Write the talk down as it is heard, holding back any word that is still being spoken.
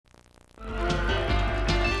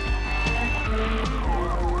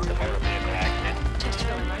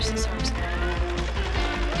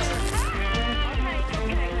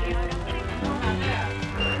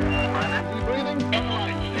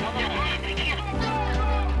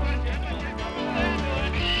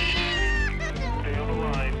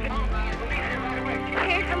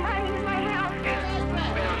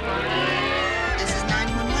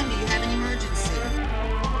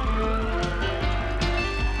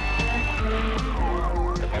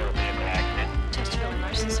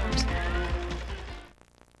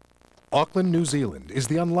Auckland, New Zealand is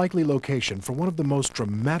the unlikely location for one of the most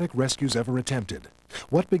dramatic rescues ever attempted.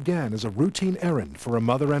 What began as a routine errand for a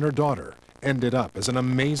mother and her daughter ended up as an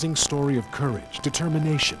amazing story of courage,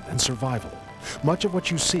 determination, and survival. Much of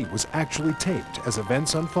what you see was actually taped as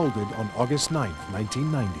events unfolded on August 9,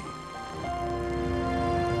 1990.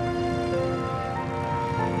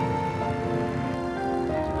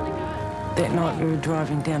 That night we were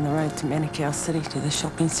driving down the road to Manukau City to the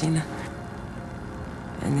shopping centre.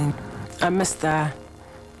 And then I missed the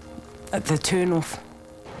turn-off,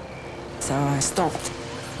 so I stopped.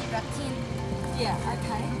 About 10. Yeah,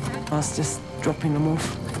 okay. I was just dropping them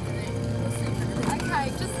off.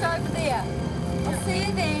 Okay, just over there. I'll see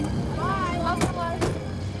you then. Bye. Bye.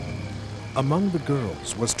 Among the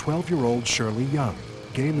girls was 12-year-old Shirley Young,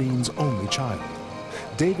 Gayleen's only child.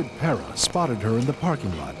 David Perra spotted her in the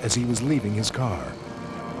parking lot as he was leaving his car.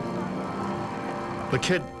 The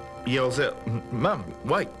kid yells out, "Mum,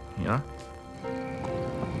 wait," you know.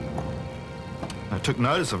 I took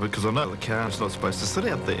notice of it because I know the car is not supposed to sit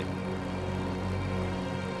out there.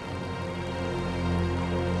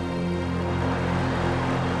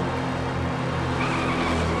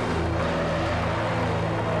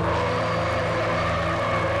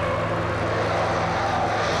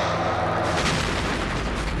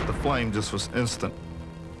 The flame just was instant,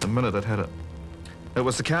 the minute it hit it. It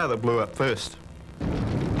was the car that blew up first.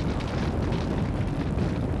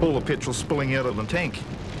 All the petrol spilling out of the tank.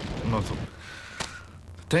 And I thought,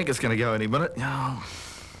 the tank is going to go any minute. Oh.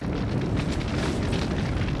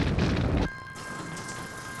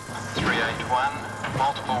 381,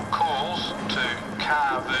 multiple calls to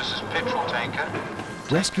car versus petrol tanker.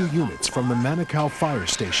 Rescue units from the Manukau Fire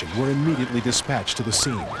Station were immediately dispatched to the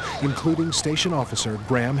scene, including Station Officer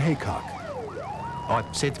Graham Haycock. I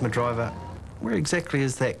said to my driver, "Where exactly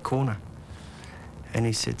is that corner?" And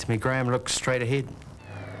he said to me, "Graham, look straight ahead."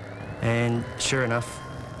 And sure enough,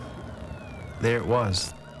 there it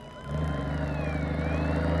was.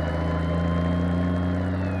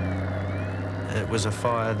 It was a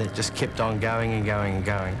fire that just kept on going and going and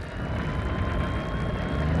going.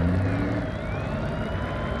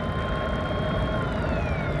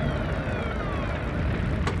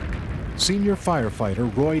 Senior firefighter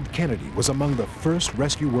Royd Kennedy was among the first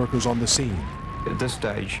rescue workers on the scene. At this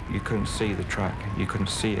stage, you couldn't see the truck, you couldn't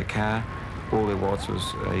see a car. All there was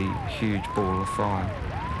a huge ball of fire.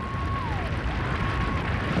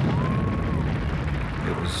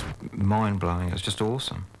 It was mind-blowing, it was just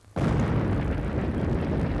awesome.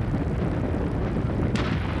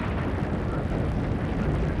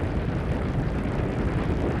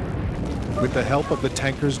 With the help of the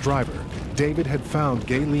tanker's driver, David had found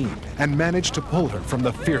Gayleen and managed to pull her from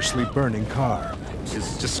the fiercely burning car. She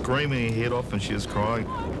was just screaming her head off and she was crying.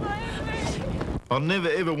 I'll never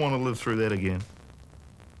ever want to live through that again.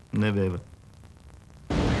 Never ever.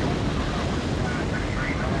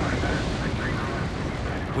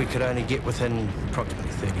 We could only get within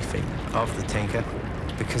approximately 30 feet of the tanker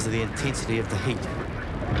because of the intensity of the heat.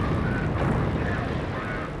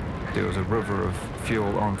 There was a river of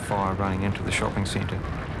fuel on fire running into the shopping centre.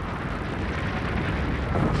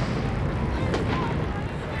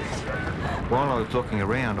 While I was looking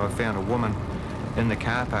around, I found a woman in the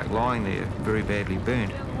car park lying there, very badly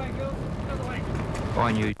burned.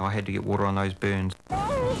 I knew I had to get water on those burns.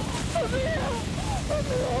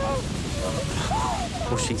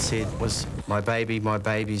 All she said was, my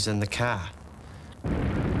baby's in the car."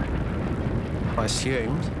 I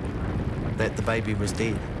assumed that the baby was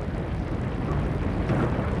dead.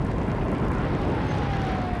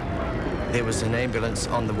 There was an ambulance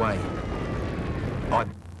on the way. I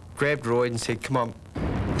grabbed Royd and said, "Come on."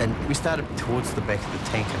 And we started towards the back of the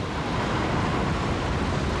tanker.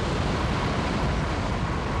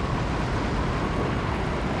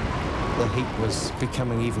 The heat was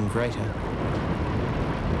becoming even greater.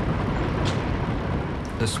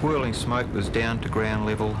 The swirling smoke was down to ground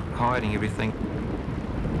level, hiding everything.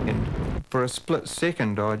 And for a split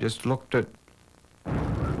second, I just looked at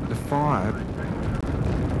the fire.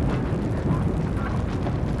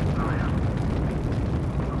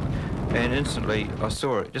 And instantly, I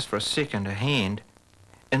saw it, just for a second, a hand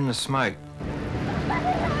in the smoke.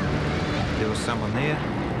 There was someone there,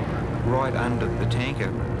 right under the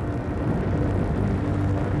tanker.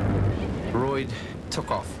 Royd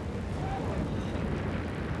took off.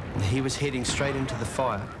 He was heading straight into the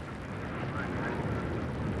fire.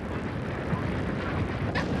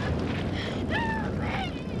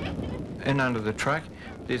 And under the truck,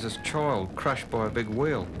 there's this child crushed by a big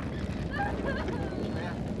wheel.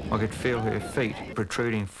 I could feel her feet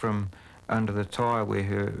protruding from under the tyre where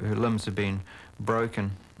her limbs had been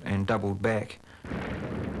broken and doubled back.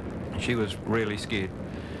 She was really scared.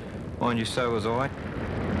 Mind you, so was I.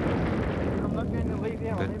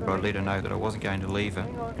 But I'd let her know that I wasn't going to leave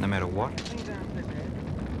her, no matter what.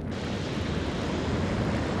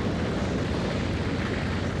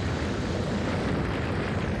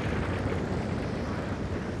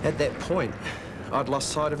 At that point, I'd lost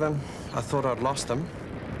sight of him. I thought I'd lost him.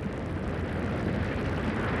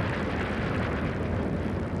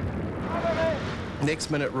 Next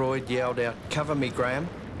minute, Royd yelled out, "Cover me, Graham,"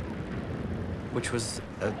 which was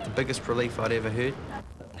the biggest relief I'd ever heard.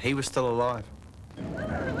 He was still alive.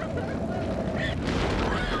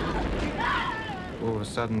 All of a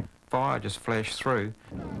sudden, fire just flashed through.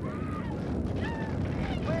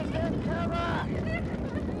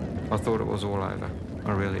 I thought it was all over.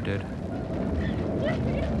 I really did.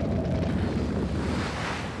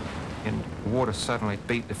 And water suddenly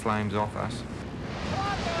beat the flames off us.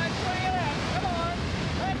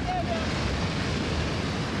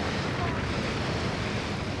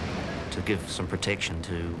 To give some protection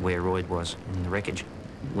to where Royd was in the wreckage,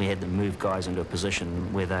 we had to move guys into a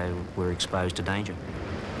position where they were exposed to danger.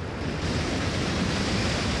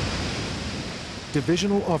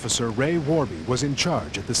 Divisional Officer Ray Warby was in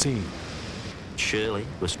charge at the scene. Shirley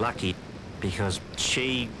was lucky because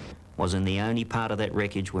she was in the only part of that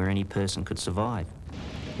wreckage where any person could survive.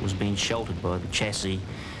 It was being sheltered by the chassis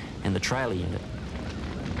and the trailer unit.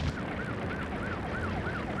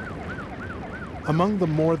 Among the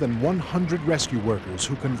more than 100 rescue workers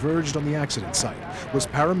who converged on the accident site was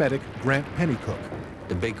paramedic Grant Pennycook.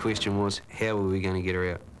 The big question was, how were we going to get her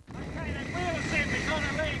out?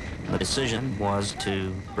 The decision was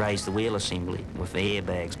to raise the wheel assembly with the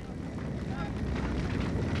airbags.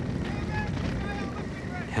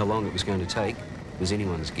 How long it was going to take was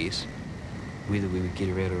anyone's guess. Whether we would get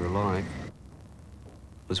her out or alive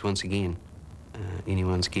was once again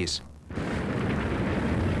anyone's guess.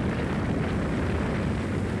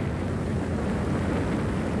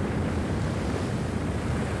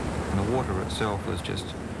 And the water itself was just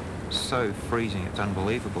so freezing, it's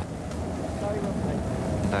unbelievable.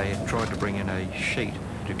 They had tried to bring in a sheet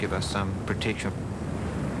to give us some protection.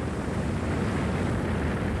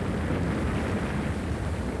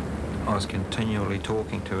 I was continually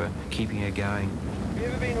talking to her, keeping her going. Have you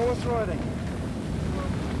ever been horse riding?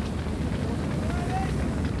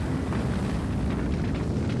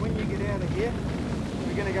 When you get out of here,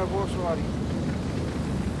 we're going to go horse riding.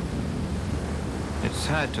 It's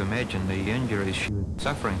hard to imagine the injuries she was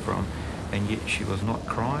suffering from, and yet she was not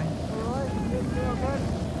crying.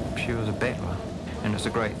 She was a battler, and it's a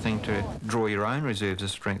great thing to draw your own reserves of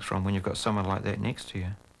strength from when you've got someone like that next to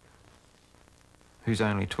you, who's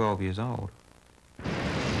only 12 years old.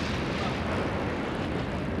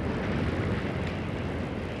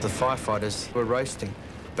 The firefighters were roasting,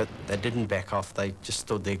 but they didn't back off. They just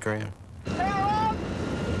stood their ground.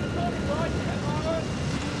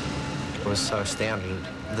 I was so astounded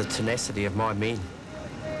at the tenacity of my men.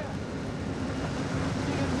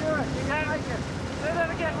 Say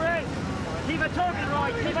that again, Ray. Keep it talking,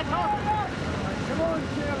 Roy. Keep it talking. Come on,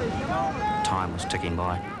 Shirley. Come on. Time was ticking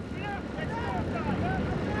by.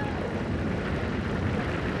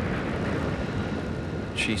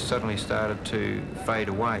 She suddenly started to fade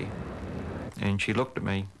away, and she looked at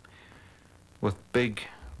me with big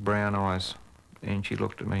brown eyes, and she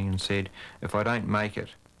looked at me and said, "If I don't make it,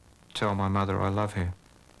 tell my mother I love her."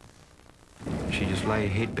 She just lay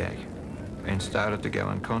her head back and started to go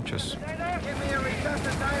unconscious. Give me a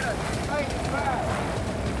resuscitator.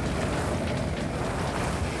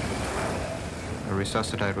 A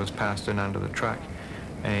resuscitator was passed in under the truck,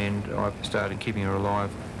 and I started keeping her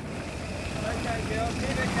alive.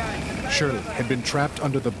 Shirley had been trapped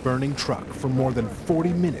under the burning truck for more than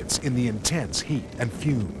 40 minutes in the intense heat and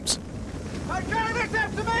fumes. Okay, lift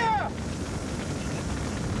up to me!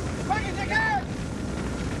 Quick as you can!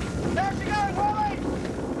 Down she goes, Wally!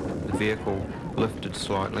 The vehicle lifted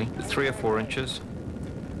slightly, 3 or 4 inches,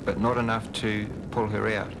 but not enough to pull her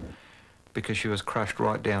out because she was crushed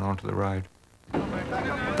right down onto the road.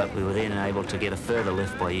 But we were then able to get a further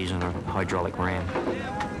lift by using a hydraulic ram.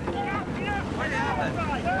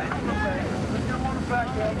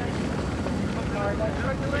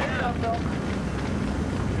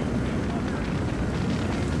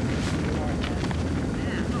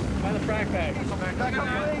 By the frack bag.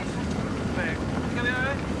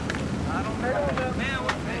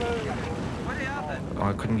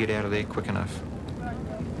 I couldn't get out of there quick enough.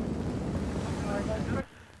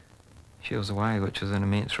 She was away, which was an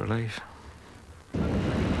immense relief.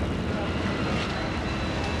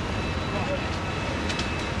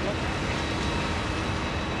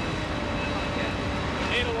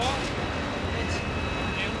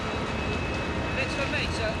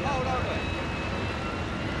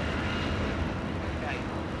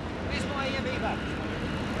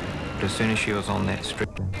 as soon as she was on that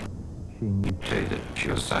strip, she knew too that she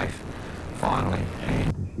was safe, finally,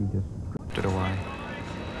 and she just drifted away.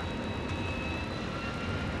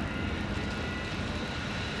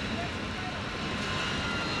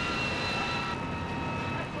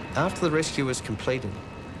 After the rescue was completed,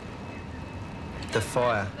 the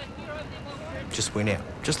fire just went out,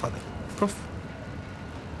 just like that. Poof.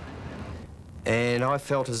 And I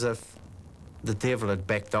felt as if the devil had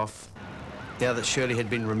backed off now that Shirley had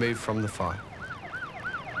been removed from the fire.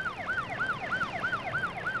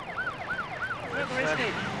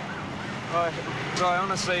 Right,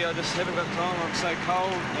 honestly, I just haven't got time. I'm so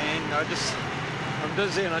cold and I'm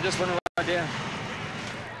dizzy and I just want to lie down.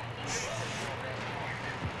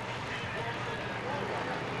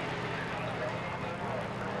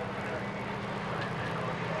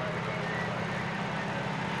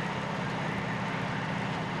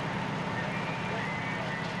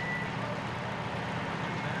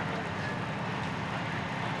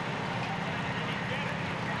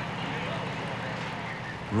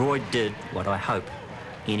 Roy did what I hope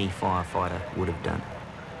any firefighter would have done.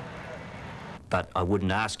 But I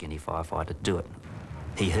wouldn't ask any firefighter to do it.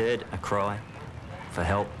 He heard a cry for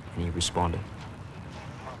help and he responded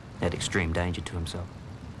at extreme danger to himself.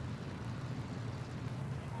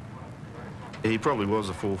 He probably was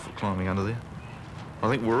a fool for climbing under there. I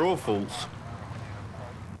think we're all fools.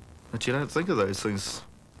 But you don't think of those things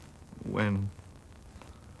when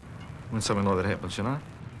something like that happens, you know?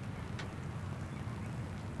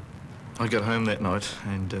 I got home that night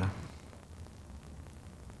and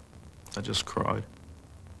I just cried.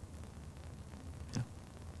 Yeah.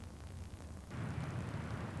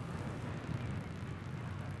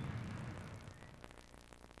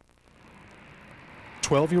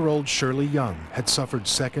 12-year-old Shirley Young had suffered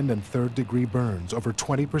second and third degree burns over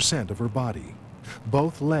 20% of her body.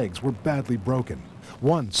 Both legs were badly broken,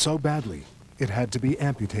 one so badly it had to be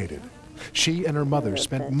amputated. She and her mother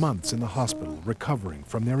spent months in the hospital recovering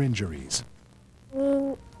from their injuries.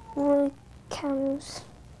 When Roy comes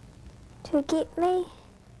to get me,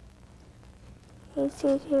 he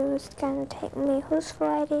said he was going to take me horse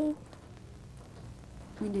riding.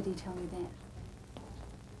 When did he tell you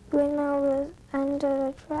that? When I was under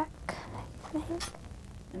the truck, I think.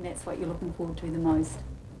 And that's what you're looking forward to the most?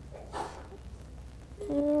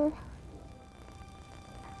 Yeah.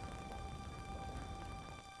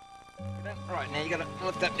 Right, now you got to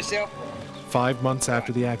lift up yourself. 5 months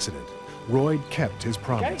after the accident, Roy kept his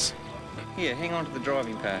promise. Here, hang on to the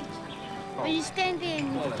driving part. Will you stand there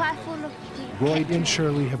and fight for the... Roy and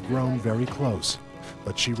Shirley have grown very close,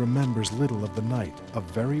 but she remembers little of the night a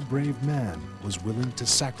very brave man was willing to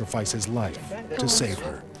sacrifice his life to save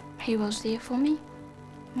her. He was there for me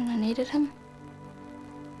when I needed him.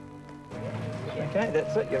 Okay,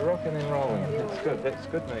 that's it. You're rocking and rolling. That's good. That's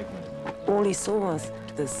good movement. All he saw was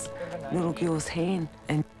this little girl's hand,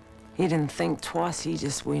 and he didn't think twice, he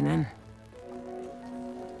just went in.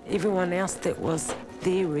 Everyone else that was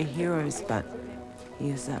there were heroes, but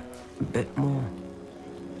he was a bit more.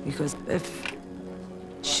 Because if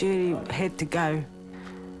Shirley had to go,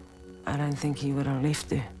 I don't think he would have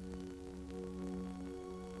left her.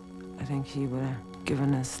 I think he would have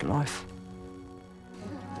given his life.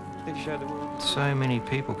 So many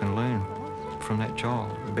people can learn from that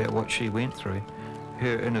child about what she went through,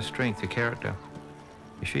 her inner strength, her character.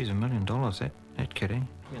 She's $1 million, that kid, eh?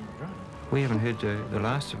 We haven't heard the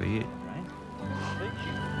last of her yet.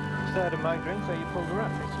 Started motoring, so you pulled her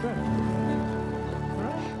up. That's good.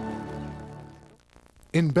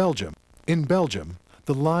 In Belgium,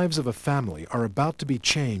 the lives of a family are about to be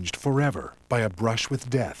changed forever by a brush with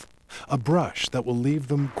death, a brush that will leave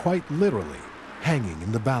them quite literally hanging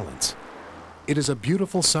in the balance. It is a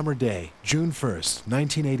beautiful summer day, June 1st,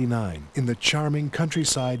 1989, in the charming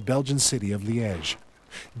countryside Belgian city of Liège.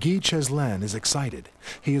 Guy Cheslin is excited.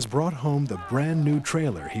 He has brought home the brand new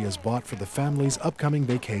trailer he has bought for the family's upcoming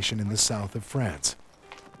vacation in the south of France.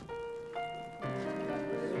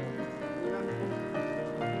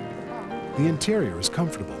 The interior is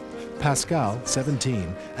comfortable. Pascal,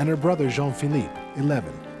 17, and her brother Jean-Philippe,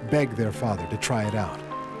 11, beg their father to try it out.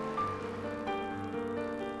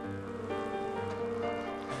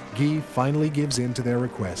 Guy finally gives in to their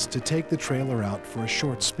request to take the trailer out for a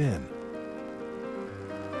short spin.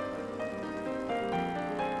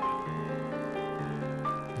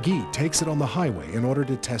 Guy takes it on the highway in order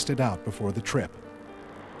to test it out before the trip.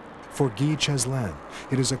 For Guy Cheslin,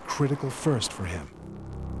 it is a critical first for him.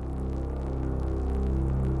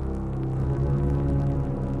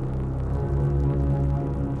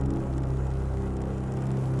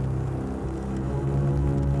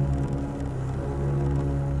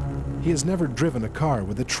 He has never driven a car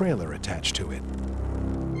with a trailer attached to it.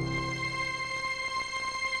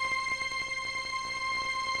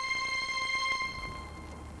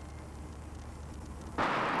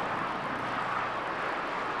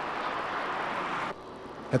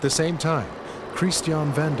 At the same time,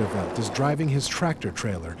 Christian van der Veld is driving his tractor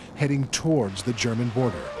trailer heading towards the German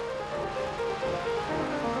border.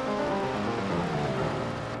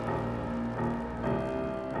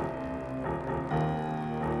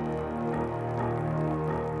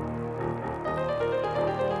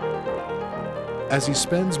 As he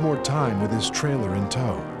spends more time with his trailer in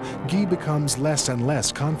tow, Guy becomes less and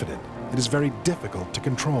less confident. It is very difficult to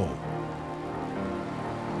control.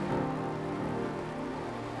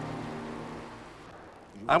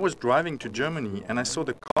 I was driving to Germany and I saw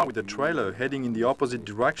the car with the trailer heading in the opposite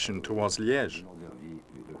direction towards Liège.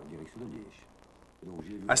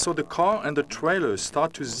 I saw the car and the trailer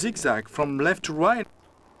start to zigzag from left to right.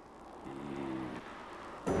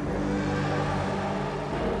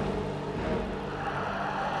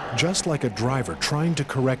 Just like a driver trying to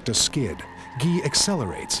correct a skid, Guy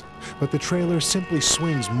accelerates, but the trailer simply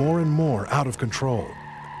swings more and more out of control.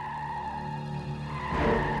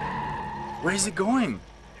 Where is he going?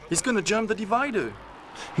 He's gonna jump the divider.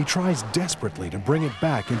 He tries desperately to bring it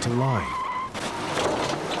back into line.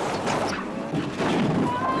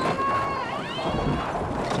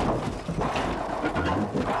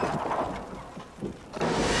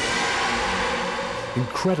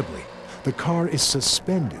 Incredibly, the car is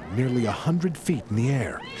suspended nearly 100 feet in the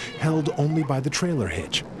air, held only by the trailer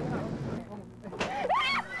hitch.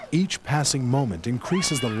 Each passing moment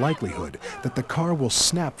increases the likelihood that the car will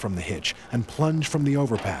snap from the hitch and plunge from the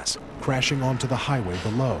overpass, crashing onto the highway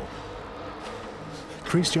below.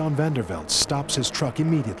 Christian van der Veld stops his truck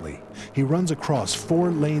immediately. He runs across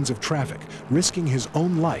 4 lanes of traffic, risking his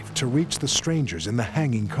own life to reach the strangers in the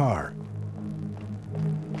hanging car.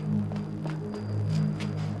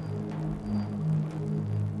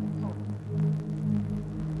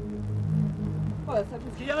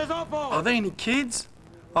 Are there any kids?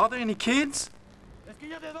 Are there any kids?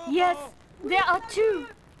 Yes, there are 2.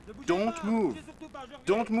 Don't move.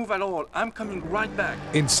 Don't move at all. I'm coming right back.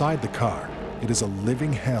 Inside the car, it is a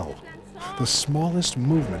living hell. The smallest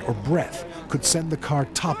movement or breath could send the car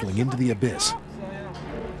toppling into the abyss.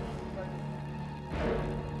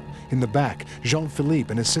 In the back, Jean-Philippe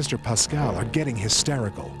and his sister Pascal are getting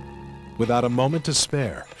hysterical. Without a moment to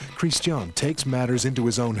spare, Christian takes matters into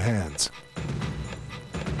his own hands.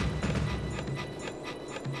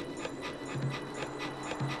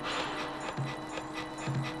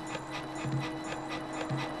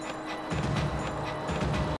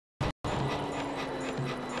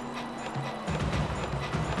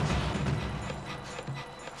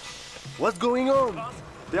 What's going on?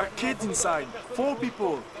 There are kids inside. 4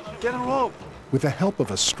 people. Get a rope. With the help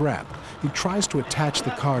of a strap, he tries to attach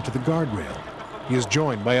the car to the guardrail. He is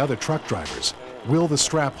joined by other truck drivers. Will the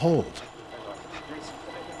strap hold?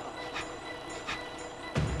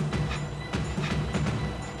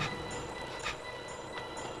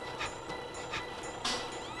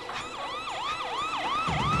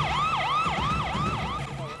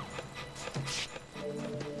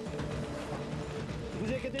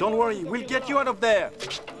 Don't worry, we'll get you out of there.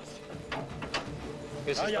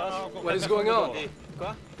 What is going on?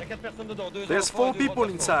 There's 4 people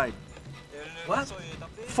inside. What?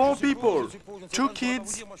 4 people. 2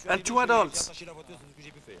 kids and 2 adults.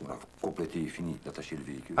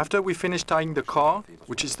 After we finished tying the car,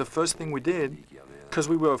 which is the first thing we did, because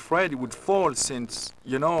we were afraid it would fall since,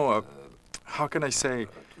 you know, how can I say,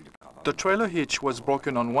 the trailer hitch was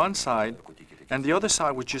broken on one side and the other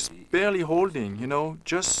side was just barely holding, you know,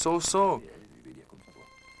 just so.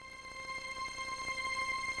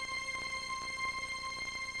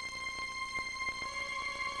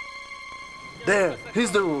 There,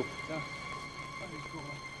 here's the rope.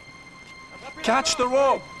 Catch the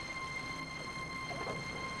rope.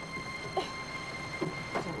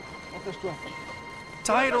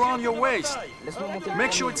 Tie it around your waist.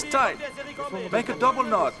 Make sure it's tight. Make a double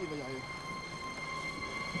knot.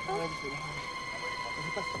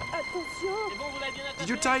 Did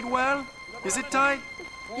you tie it well? Is it tight?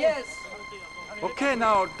 Yes. Okay,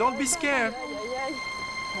 now, don't be scared.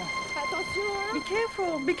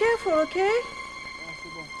 Be careful, okay?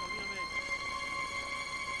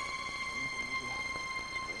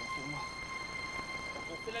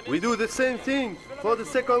 We do the same thing for the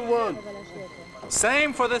second one.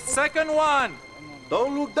 Same for the second one.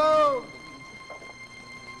 Don't look down.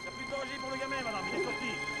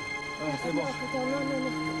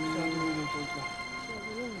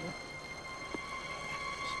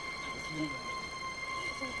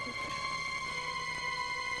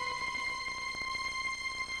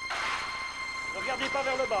 regardez pas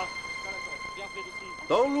vers le bas.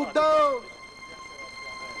 Don't look down.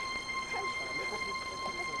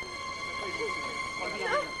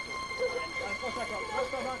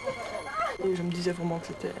 Je me disais vraiment que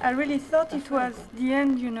c'était... I really thought it was the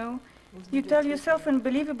end, you know. You tell yourself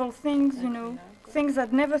unbelievable things, you know, things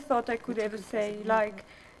I'd never thought I could ever say, like,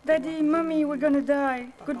 Daddy, Mommy, we're gonna die,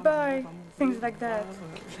 goodbye, things like that.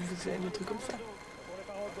 Je faisais des trucs comme ça.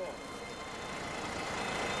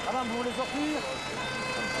 Madame, vous voulez sortir?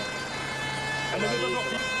 Elle ne veut pas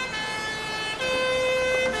sortir.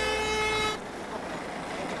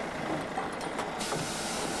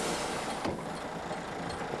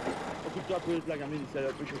 Occupe-toi un peu de la gamine, c'est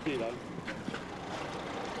un peu choqué là.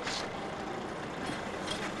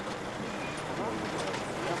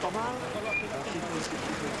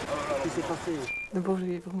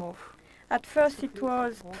 At first it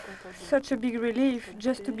was such a big relief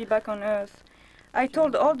just to be back on Earth. I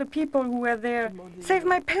told all the people who were there, save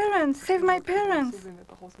my parents, save my parents.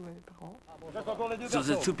 So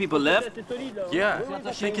the two people left? Yeah,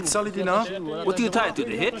 I think it's solid enough. What do you tie it to,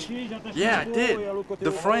 the hitch? Yeah, I did.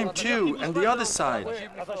 The frame too, and the other side.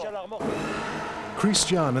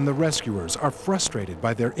 Christian and the rescuers are frustrated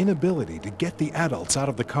by their inability to get the adults out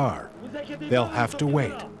of the car. They'll have to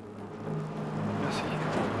wait.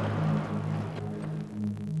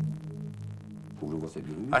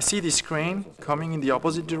 I see this crane coming in the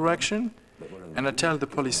opposite direction, and I tell the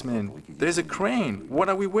policeman, there's a crane, what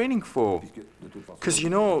are we waiting for? Because, you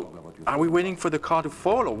know, are we waiting for the car to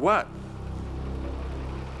fall or what?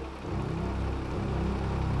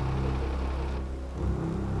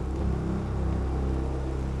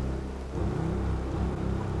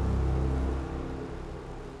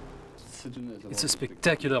 It's a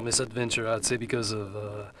spectacular misadventure, I'd say, because of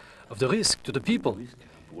the risk to the people.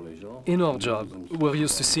 In our job, we're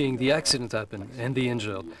used to seeing the accident happen and the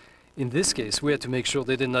injured. In this case, we had to make sure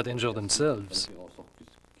they did not injure themselves.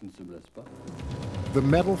 The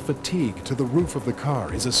metal fatigue to the roof of the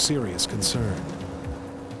car is a serious concern.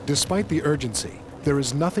 Despite the urgency, there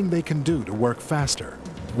is nothing they can do to work faster.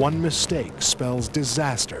 One mistake spells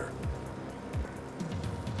disaster.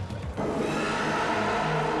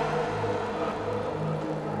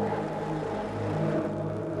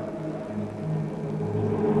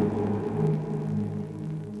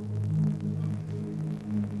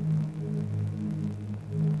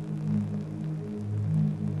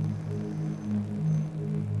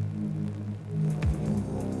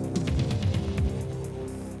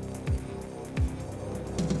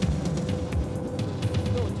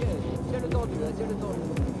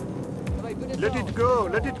 Let it go,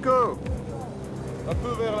 let it go. Un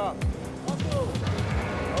peu vers là.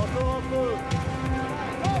 Encore un peu.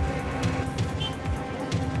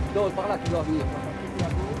 Non, par là, tu dois venir.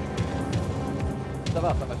 Ça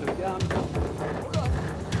va, je le calme.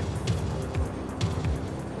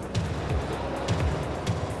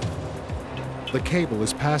 The cable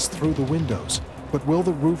is passed through the windows, but will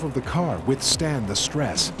the roof of the car withstand the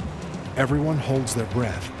stress? Everyone holds their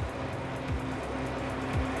breath.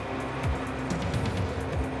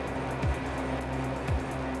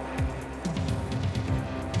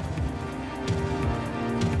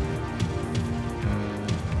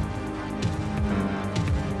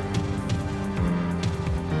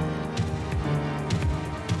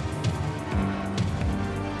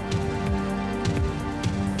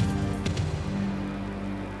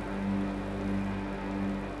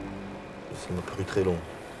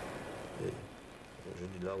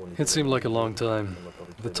 It seemed like a long time.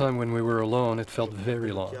 The time when we were alone, it felt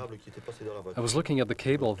very long. I was looking at the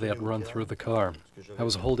cable they had run through the car. I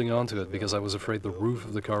was holding on to it because I was afraid the roof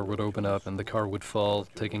of the car would open up and the car would fall,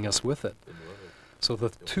 taking us with it. So the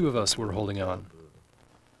two of us were holding on.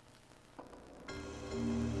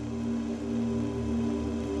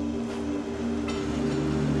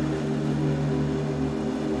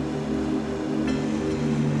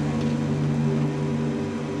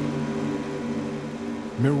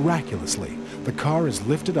 Miraculously, the car is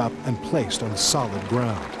lifted up and placed on solid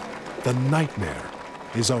ground. The nightmare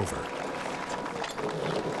is over.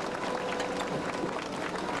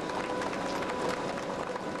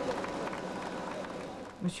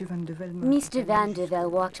 Mr. Van der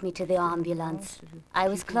Velde walked me to the ambulance. I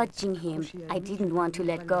was clutching him. I didn't want to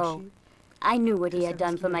let go. I knew what he had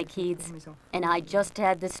done for my kids, and I just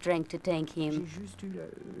had the strength to thank him.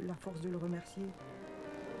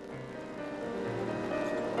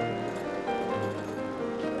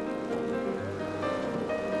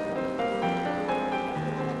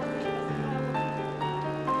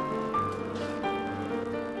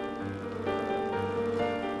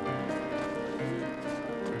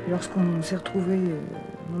 Lorsqu'on s'est retrouvés,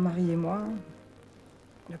 mon mari et moi,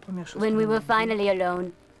 When we were finally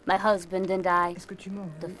alone, my husband and I,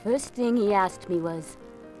 the first thing he asked me was,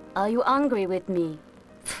 "Are you angry with me?"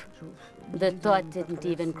 The thought didn't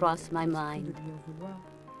even cross my mind.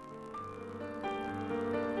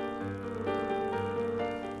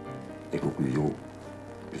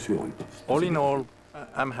 All in all,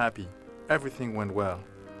 I'm happy. Everything went well.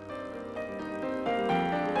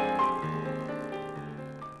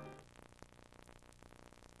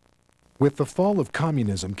 With the fall of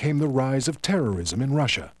communism came the rise of terrorism in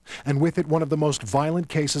Russia, and with it one of the most violent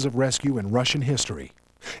cases of rescue in Russian history.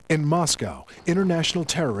 In Moscow, international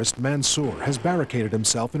terrorist Mansour has barricaded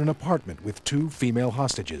himself in an apartment with 2 female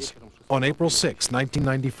hostages. On April 6,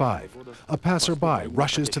 1995, a passerby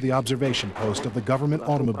rushes to the observation post of the Government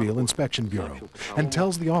Automobile Inspection Bureau and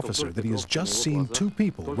tells the officer that he has just seen 2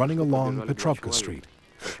 people running along Petrovka Street.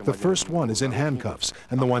 The first one is in handcuffs,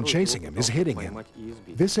 and the one chasing him is hitting him.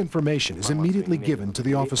 This information is immediately given to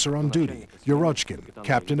the officer on duty, Yurochkin,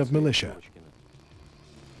 captain of militia.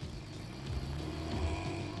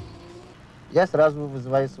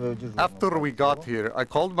 After we got here, I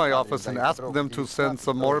called my office and asked them to send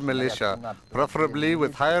some more militia, preferably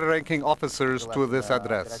with higher-ranking officers, to this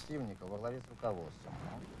address.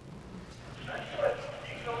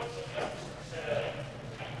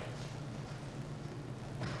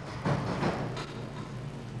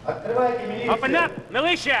 Open up,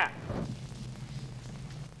 militia!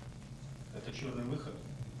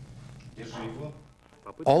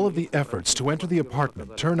 All of the efforts to enter the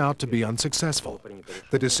apartment turn out to be unsuccessful.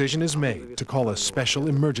 The decision is made to call a special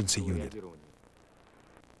emergency unit.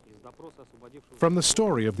 From the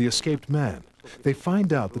story of the escaped man, they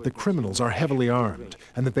find out that the criminals are heavily armed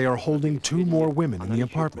and that they are holding 2 more women in the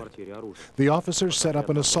apartment. The officers set up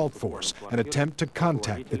an assault force and attempt to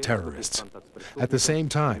contact the terrorists. At the same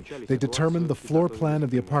time, they determine the floor plan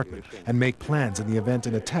of the apartment and make plans in the event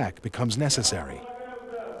an attack becomes necessary.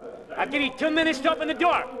 I'll give you 2 minutes to open the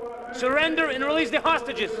door. Surrender and release the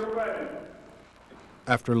hostages.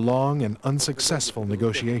 After long and unsuccessful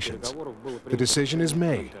negotiations, the decision is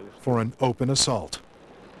made for an open assault.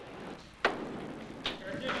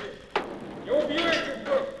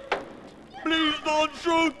 Please don't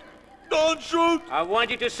shoot! Don't shoot! I want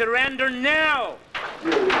you to surrender now!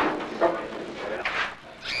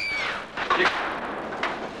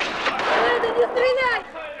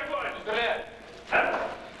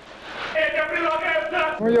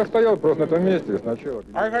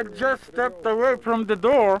 I had just stepped away from the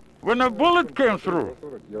door when a bullet came through.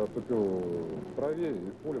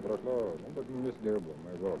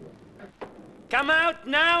 Come out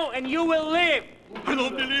now and you will live! I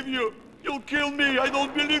don't believe you! You'll kill me! I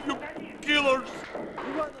don't believe you killers!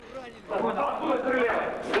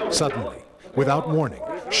 Suddenly, without warning,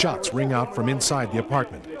 shots ring out from inside the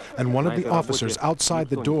apartment, and one of the officers outside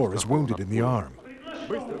the door is wounded in the arm.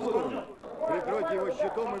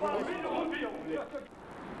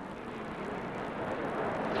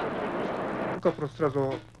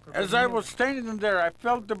 As I was standing there, I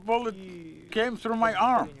felt the bullet came through my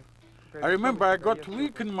arm. I remember I got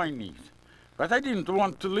weak in my knees, but I didn't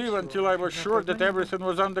want to leave until I was sure that everything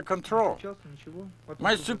was under control.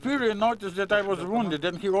 My superior noticed that I was wounded,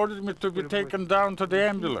 and he ordered me to be taken down to the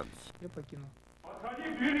ambulance.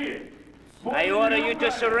 I order you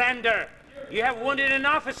to surrender. You have wounded an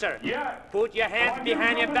officer. Put your hands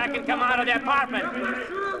behind your back and come out of the apartment.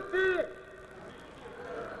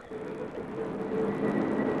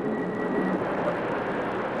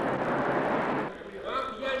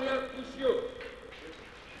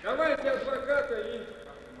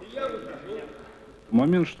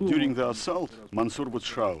 During the assault, Mansour would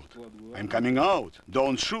shout, "I'm coming out,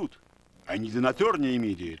 don't shoot. I need an attorney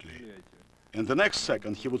immediately." In the next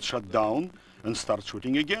second, he would shut down and start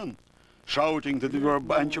shooting again, shouting that we were a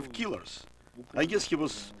bunch of killers. I guess he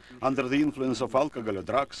was under the influence of alcohol or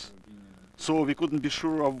drugs, so we couldn't be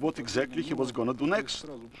sure of what exactly he was gonna do next.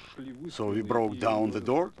 So we broke down the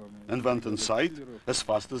door and went inside as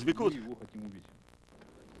fast as we could.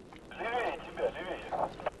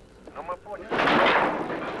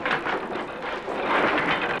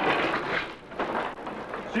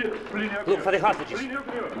 Look for the hostages.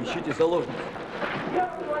 Ищите заложников.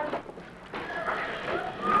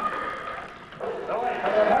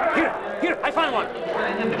 Here, I found one.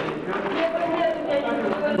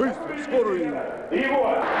 Быстро, в скорую.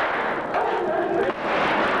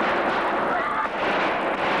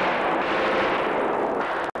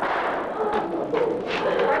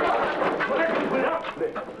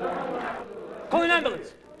 Call an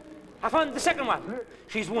ambulance. I found the second one.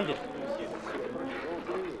 She's wounded.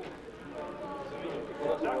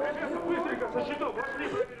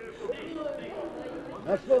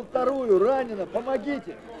 Нашел вторую, ранена,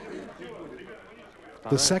 помогите!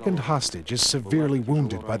 The second hostage is severely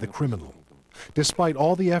wounded by the criminal. Despite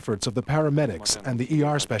all the efforts of the paramedics and the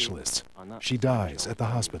ER specialists, she dies at the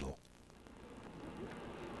hospital.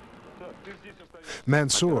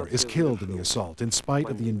 Mansour is killed in the assault in spite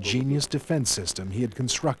of the ingenious defense system he had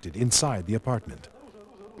constructed inside the apartment.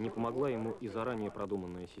 Не помогла ему и заранее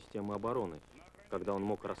продуманная система обороны, когда он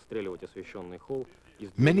мог расстреливать освещенный холл.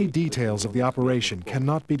 Many details of the operation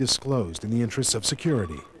cannot be disclosed in the interests of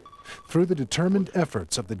security. Through the determined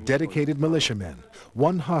efforts of the dedicated militiamen,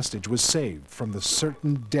 one hostage was saved from the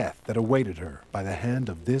certain death that awaited her by the hand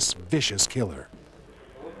of this vicious killer.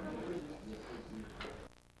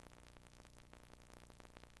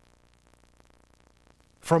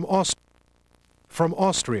 From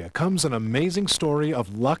Austria comes an amazing story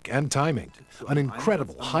of luck and timing, an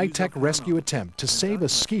incredible high-tech rescue attempt to save a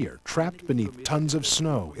skier trapped beneath tons of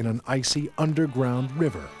snow in an icy underground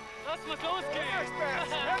river.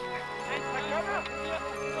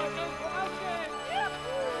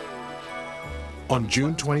 On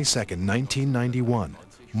June 22, 1991,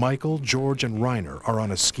 Michael, George, and Rainer are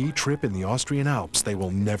on a ski trip in the Austrian Alps they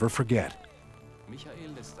will never forget.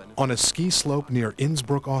 On a ski slope near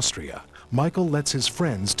Innsbruck, Austria, Michael lets his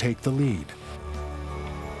friends take the lead.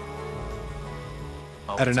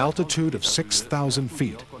 At an altitude of 6,000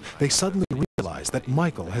 feet, they suddenly realize that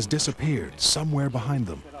Michael has disappeared somewhere behind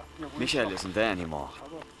them. Michael isn't there anymore.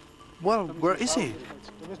 Well, where is he?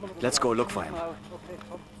 Let's go look for him.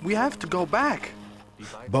 We have to go back.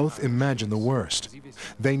 Both imagine the worst.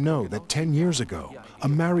 They know that 10 years ago, a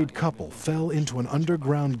married couple fell into an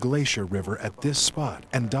underground glacier river at this spot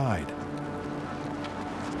and died.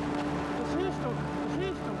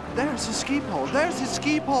 There's his ski pole! There's his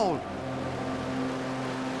ski pole!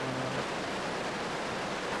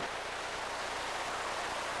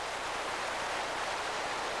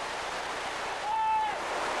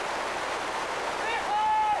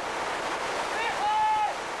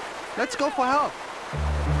 Let's go for help!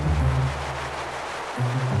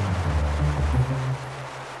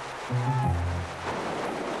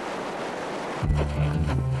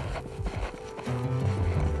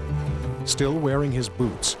 Still wearing his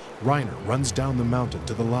boots, Rainer runs down the mountain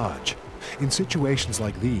to the lodge. In situations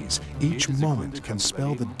like these, each moment can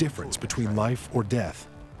spell the difference between life or death.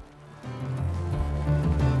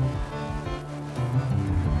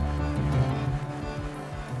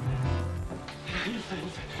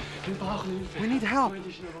 We need help.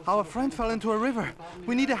 Our friend fell into a river.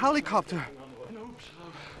 We need a helicopter.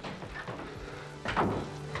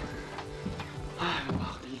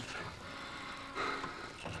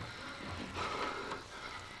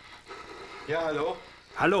 Ja, hallo?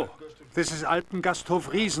 Hallo, this is Alpengasthof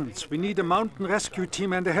Riesens. We need a mountain rescue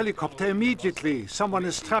team and a helicopter immediately. Someone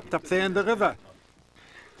is trapped up there in the river.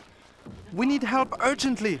 We need help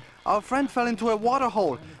urgently. Our friend fell into a water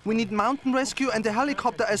hole. We need mountain rescue and a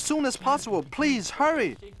helicopter as soon as possible. Please,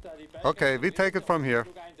 hurry. Okay, we take it from here.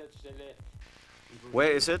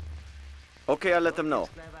 Where is it? Okay, I'll let them know.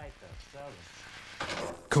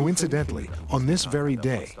 Coincidentally, on this very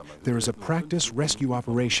day, there is a practice rescue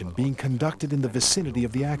operation being conducted in the vicinity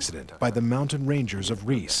of the accident by the mountain rangers of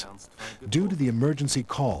Ries. Due to the emergency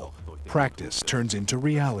call, practice turns into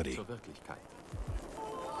reality.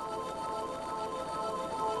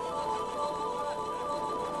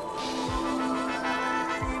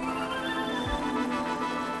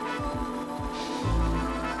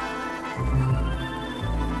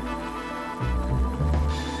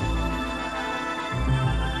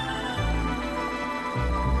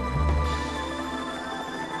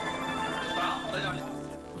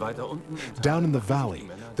 Down in the valley,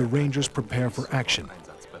 the Rangers prepare for action.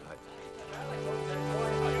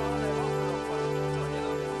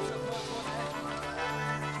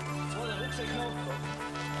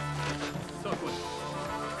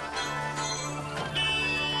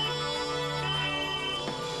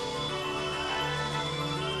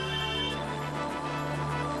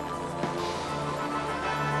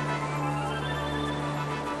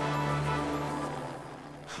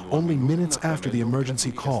 Only minutes after the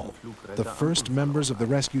emergency call, the first members of the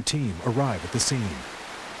rescue team arrive at the scene.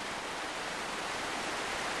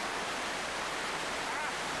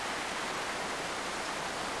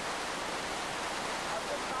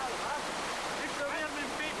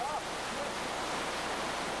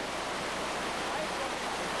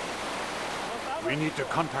 We need to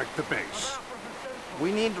contact the base.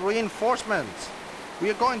 We need reinforcements. We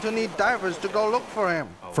are going to need divers to go look for him.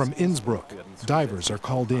 From Innsbruck, divers are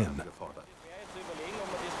called in.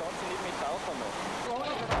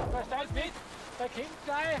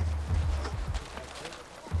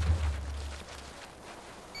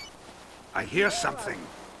 I hear something.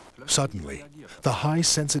 Suddenly, the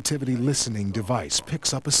high-sensitivity listening device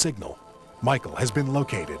picks up a signal. Michael has been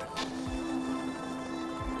located.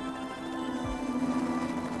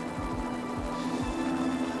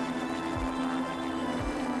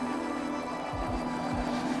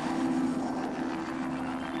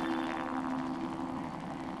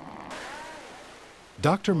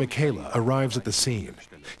 Dr. Michaela arrives at the scene.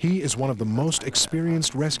 He is one of the most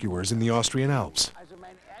experienced rescuers in the Austrian Alps.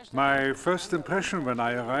 My first impression when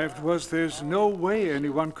I arrived was there's no way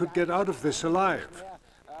anyone could get out of this alive.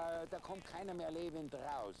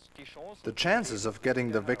 The chances of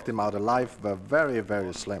getting the victim out alive were very,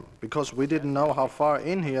 very slim, because we didn't know how far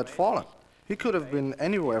in he had fallen. He could have been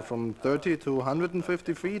anywhere from 30 to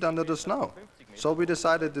 150 feet under the snow. So we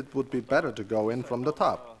decided it would be better to go in from the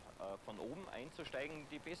top.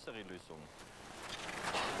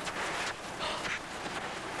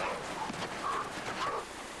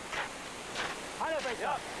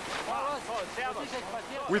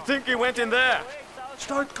 We think he went in there.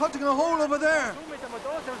 Start cutting a hole over there.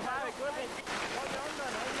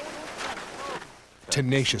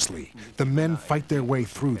 Tenaciously, the men fight their way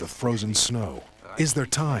through the frozen snow. Is there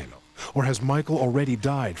time? Or has Michael already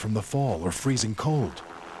died from the fall or freezing cold?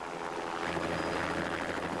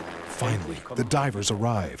 Finally, the divers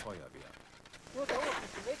arrive.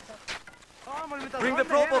 Bring the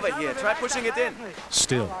probe over here. Try pushing it in.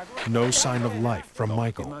 Still, no sign of life from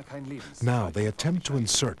Michael. Now they attempt to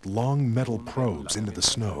insert long metal probes into the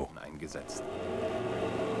snow.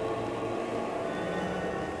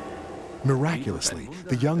 Miraculously,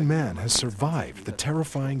 the young man has survived the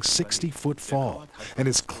terrifying 60-foot fall and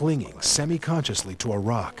is clinging semi-consciously to a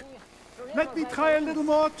rock. Let me try a little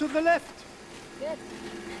more to the left.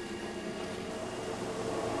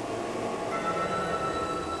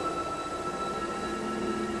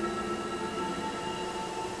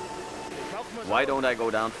 Why don't I go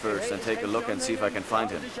down first and take a look and see if I can find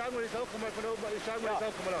him?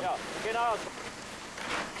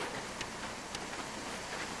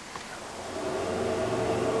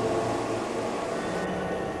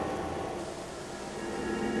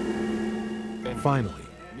 Finally,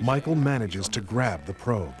 Michael manages to grab the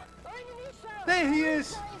probe. There he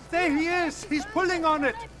is! There he is! He's pulling on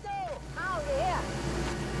it!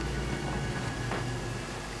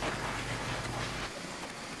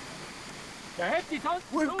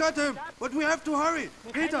 We've got him, but we have to hurry.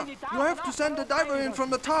 Peter, you have to send the diver in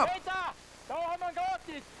from the top.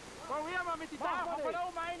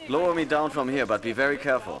 Lower me down from here, but be very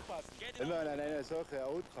careful.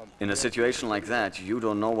 In a situation like that, you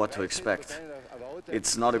don't know what to expect.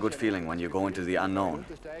 It's not a good feeling when you go into the unknown.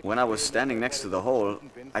 When I was standing next to the hole,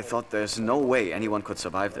 I thought there's no way anyone could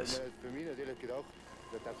survive this.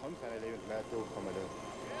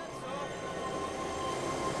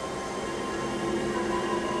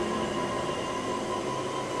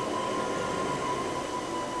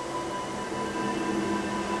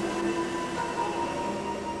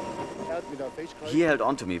 He held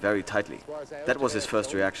on to me very tightly. That was his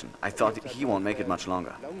first reaction. I thought he won't make it much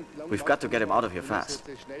longer. We've got to get him out of here fast.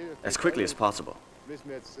 As quickly as possible.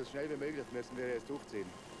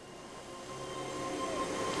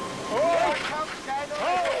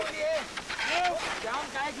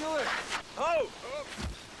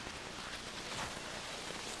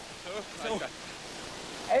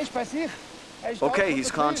 Okay,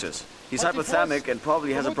 he's conscious. He's hypothermic and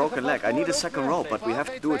probably has a broken leg. I need a second rope, but we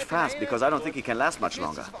have to do it fast because I don't think he can last much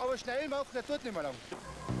longer.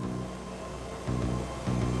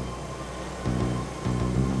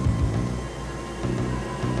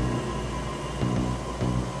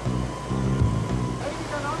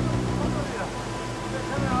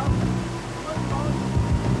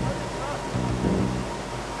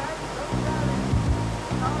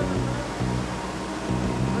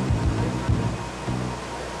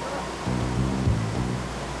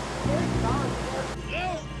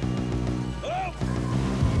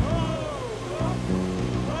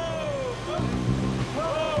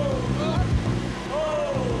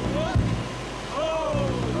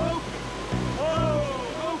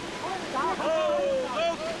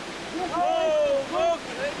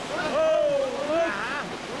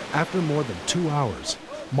 After more than 2 hours,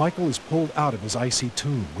 Michael is pulled out of his icy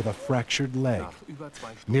tomb with a fractured leg.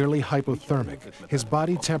 Nearly hypothermic, his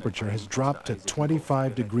body temperature has dropped to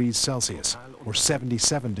 25 degrees Celsius, or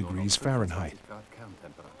 77 degrees Fahrenheit.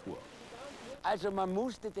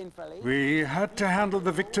 We had to handle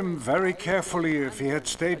the victim very carefully. If he had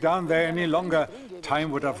stayed down there any longer,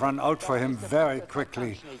 time would have run out for him very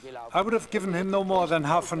quickly. I would have given him no more than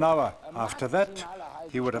half an hour. After that,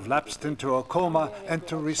 He would have lapsed into a coma, and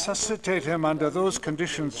to resuscitate him under those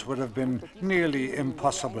conditions would have been nearly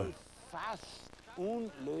impossible. Fast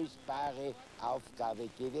unlösbare Aufgabe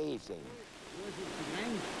gewesen.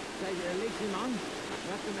 Leg ihn an.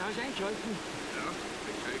 Hast du mir einschalten? Ja,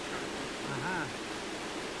 aha.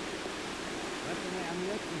 Warte mal am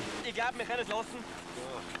Letzten. Ich glaube, wir können es lassen.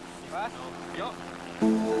 Was? Ja.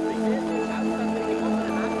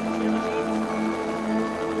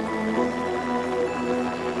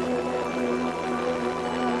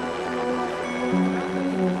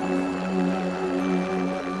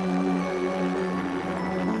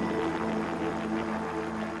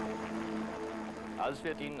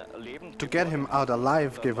 To get him out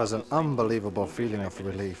alive gave us an unbelievable feeling of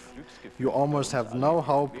relief. You almost have no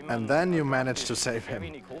hope, and then you manage to save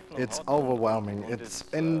him. It's overwhelming. It's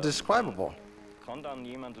indescribable.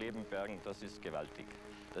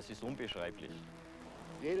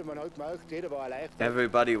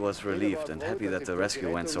 Everybody was relieved and happy that the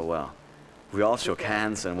rescue went so well. We all shook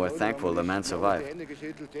hands and were thankful the man survived.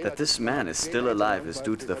 That this man is still alive is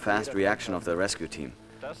due to the fast reaction of the rescue team.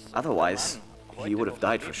 Otherwise, he would have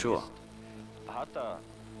died for sure.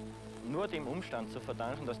 Nur dem Umstand zu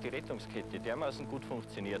verdanken, dass die Rettungskette dermaßen gut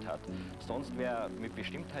funktioniert hat. Sonst wäre er mit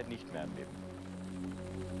Bestimmtheit nicht mehr am Leben.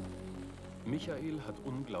 Michael hat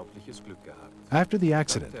unglaubliches Glück gehabt. After the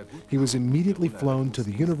accident, he was immediately flown to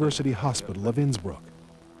the University Hospital of Innsbruck.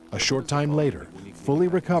 A short time later, fully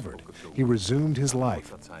recovered, he resumed his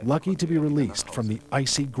life, lucky to be released from the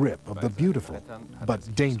icy grip of the beautiful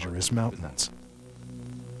but dangerous mountains.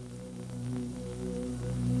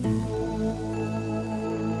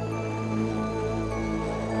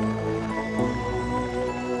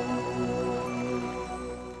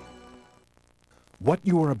 What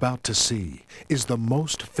you are about to see is the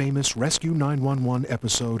most famous Rescue 911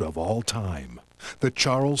 episode of all time, the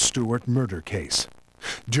Charles Stewart murder case.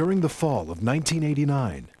 During the fall of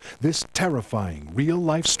 1989, this terrifying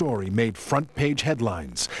real-life story made front-page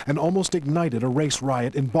headlines and almost ignited a race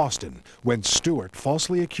riot in Boston when Stewart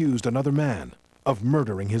falsely accused another man of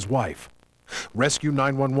murdering his wife. Rescue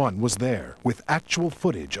 911 was there with actual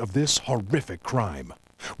footage of this horrific crime.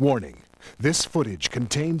 Warning: this footage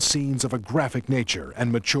contains scenes of a graphic nature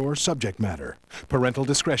and mature subject matter. Parental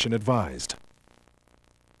discretion advised.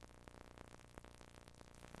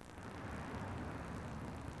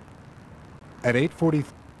 At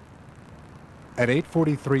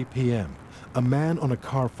 8:43 p.m., a man on a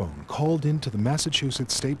car phone called into the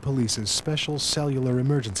Massachusetts State Police's special cellular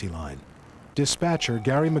emergency line. Dispatcher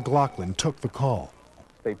Gary McLaughlin took the call.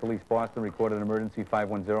 State Police Boston recorded an emergency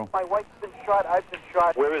 510. My wife's been shot. I've been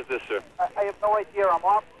shot. Where is this, sir? I have no idea. I'm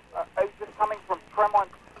off. I was just coming from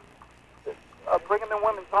Tremont, Brigham and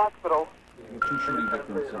Women's Hospital. Two shooting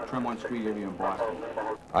victims in Tremont Street area in Boston.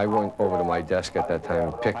 I went over to my desk at that time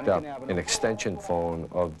and picked up an extension phone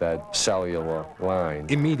of that cellular line.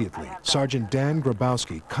 Immediately, Sergeant Dan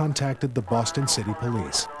Grabowski contacted the Boston City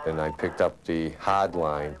Police. And I picked up the hard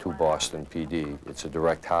line to Boston PD. It's a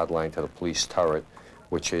direct hard line to the police turret,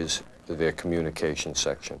 which is their communication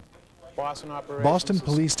section. Boston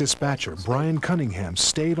Police dispatcher Brian Cunningham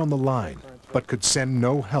stayed on the line, but could send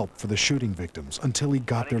no help for the shooting victims until he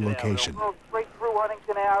got their location. Right through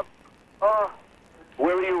Huntington Ave.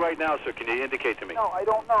 Where are you right now, sir? Can you indicate to me? No, I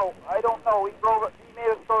don't know. I don't know. He made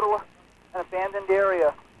us go to an abandoned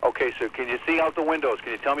area. Okay, sir. Can you see out the windows?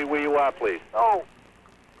 Can you tell me where you are, please? No.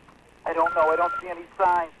 I don't know. I don't see any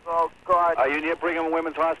signs. Oh, God. Are you near Brigham and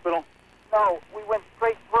Women's Hospital? No, we went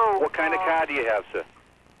straight through. What kind of car do you have, sir?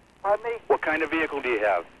 Pardon me? What kind of vehicle do you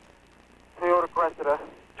have? Toyota Cressida.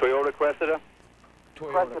 Toyota Cressida?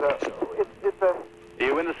 Cressida. It's a... Are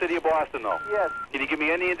you in the city of Boston, though? Yes. Can you give me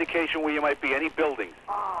any indication where you might be? Any buildings?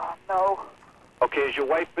 No. Okay, has your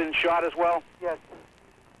wife been shot as well? Yes.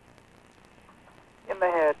 In the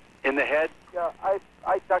head. In the head? Yeah,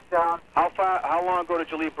 I ducked down. How long ago did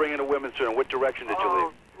you leave Brigham and Women's, sir? In what direction did you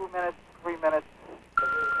leave? 2 minutes, 3 minutes.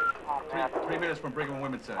 Oh, man. 3 minutes from Brigham and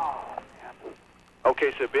Women's Center.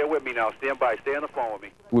 Okay, sir, bear with me now. Stand by. Stay on the phone with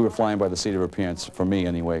me. We were flying by the seat of our pants, for me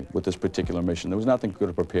anyway, with this particular mission. There was nothing could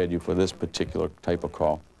have prepared you for this particular type of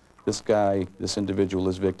call. This guy, this individual,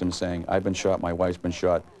 this victim saying, I've been shot, my wife's been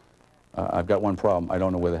shot. I've got one problem. I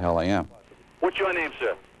don't know where the hell I am. What's your name,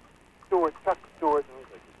 sir? Stewart, Chuck Stewart.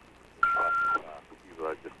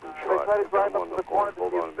 I try to drive up to the corner to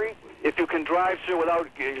the street? If you can drive, sir, without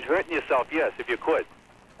hurting yourself, yes, if you could.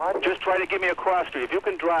 Just try to give me a cross street. If you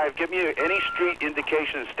can drive, give me any street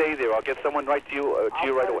indication and stay there. I'll get someone right to you,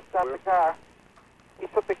 right away. Stop the car. He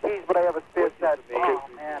took the keys, but I have a spare set. Oh,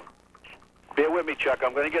 man. Bear with me, Chuck.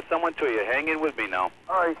 I'm going to get someone to you. Hang in with me now.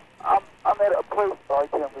 All right. I'm at a place. Oh, I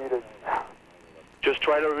can't read it. Just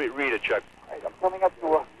try to read it, Chuck. Right, I'm coming up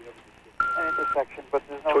to an intersection, but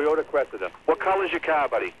there's no... Toyota Cressida. What color's your car,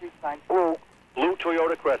 buddy? Street sign. Blue. Blue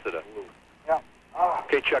Toyota Cressida. Blue. Yeah.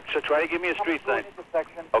 Okay, Chuck, so try to give me a street sign.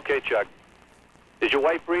 Intersection. Okay, Chuck. Is your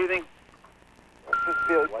wife breathing? I just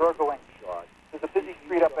feel gurgling. There's a busy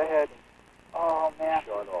street up ahead. Oh, man.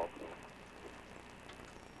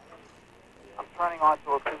 I'm turning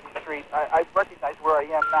onto a busy street. I recognize where I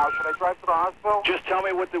am now. Should I drive to the hospital? Just tell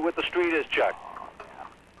me what the street is, Chuck.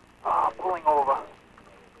 I'm pulling over.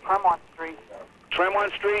 Tremont Street.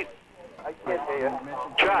 Tremont Street? I can't hear you.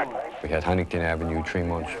 Chuck. We had Huntington Avenue,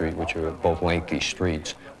 Tremont Street, which are both lengthy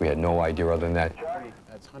streets. We had no idea other than that.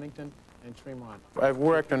 That's Huntington and Tremont. I've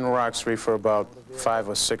worked in Rock Street for about 5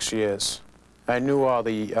 or 6 years. I knew all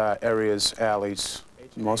the areas, alleys,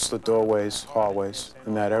 most of the doorways, hallways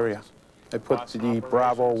in that area. I put the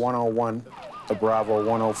Bravo 101, the Bravo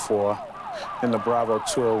 104, and the Bravo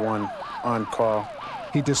 201 on call.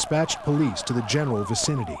 He dispatched police to the general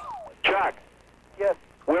vicinity. Chuck. Yes.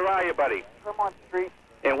 Where are you, buddy? Tremont Street.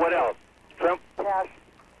 And what else? Cash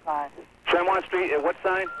sign. Tremont Street, and what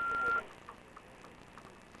sign?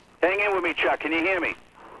 Hang in with me, Chuck. Can you hear me?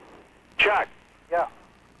 Chuck. Yeah.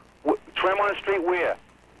 Tremont Street where?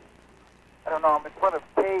 I don't know. I'm in front of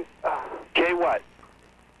K. K what?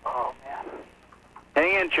 Oh, man.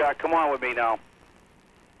 Hang in, Chuck. Come on with me now.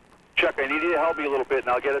 Chuck, I need you to help me a little bit, and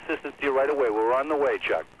I'll get assistance to you right away. We're on the way,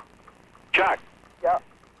 Chuck. Chuck. Yeah.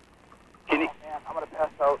 Can you? Man, I'm gonna pass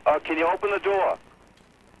out. Can you open the door?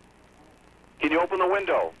 Can you open the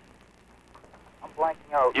window? I'm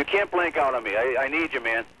blanking out. You can't blank out on me. I need you,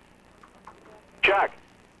 man. Chuck.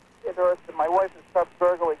 Interested. My wife has stopped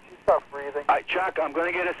gurgling. She stopped breathing. Chuck, I'm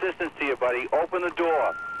going to get assistance to you, buddy. Open the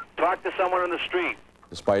door. Talk to someone on the street.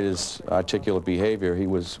 Despite his articulate behavior, we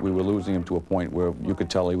were losing him to a point where you could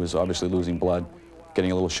tell he was obviously losing blood,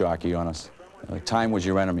 getting a little shocky on us. Time was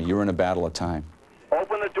your enemy. You were in a battle of time.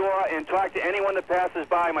 Open the door and talk to anyone that passes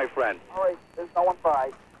by, my friend. All right, there's no one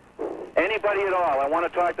by. Anybody at all. I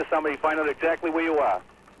want to talk to somebody, find out exactly where you are.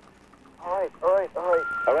 All right, all right, all right.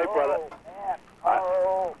 All right, brother. Oh, man.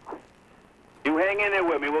 Oh. You hang in there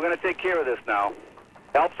with me. We're going to take care of this now.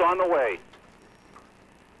 Help's on the way.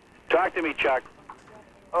 Talk to me, Chuck.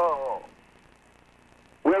 Oh.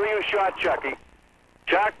 Where were you shot, Chucky?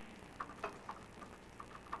 Chuck?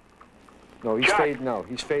 No, he's faded. No,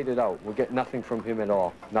 he's faded out. We'll get nothing from him at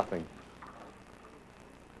all. Nothing.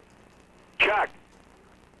 Chuck.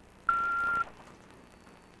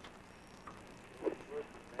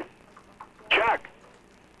 Chuck.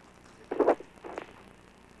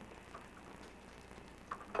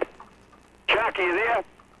 Chuck, are you there?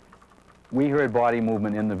 We heard body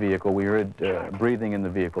movement in the vehicle. We heard breathing in the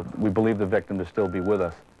vehicle. We believe the victim to still be with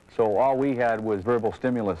us. So all we had was verbal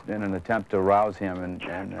stimulus in an attempt to rouse him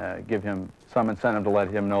and give him some incentive to let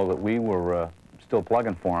him know that we were still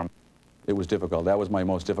plugging for him. It was difficult. That was my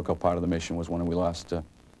most difficult part of the mission, was when we lost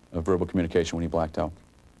verbal communication when he blacked out.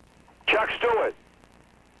 Chuck Stewart.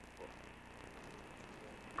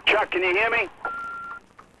 Chuck, can you hear me?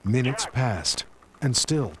 Minutes passed, and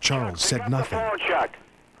still Charles said nothing. Phone, Chuck.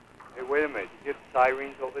 Hey, wait a minute. You hear the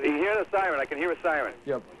sirens over there? You hear the siren? I can hear a siren.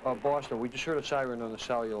 Yeah, Boston, we just heard a siren on the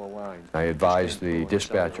cellular line. I advised the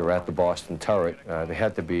dispatcher at the Boston turret there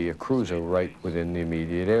had to be a cruiser right within the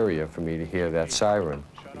immediate area for me to hear that siren.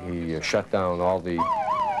 He shut down all the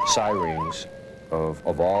sirens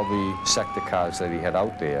of all the sector cars that he had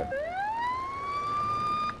out there.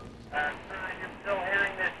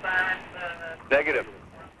 Negative.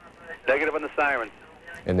 Negative on the siren.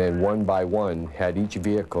 And then one by one had each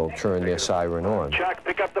vehicle turn their siren on. Chuck,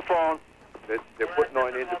 pick up the phone. They're putting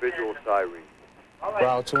on individual sirens.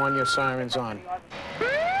 Bravo 2-1, your siren's on.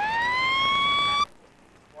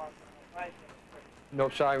 No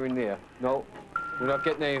siren there. No, we're not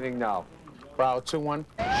getting anything now. Bravo 2-1,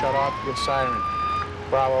 shut off your siren.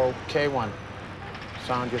 Bravo K1,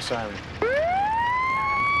 sound your siren.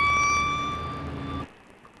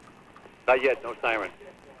 Not yet, no siren.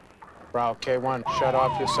 Bravo K1, shut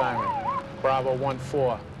off your siren. Bravo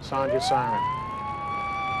 1-4, sound your siren.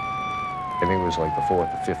 I think it was like the fourth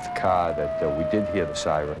or fifth car that we did hear the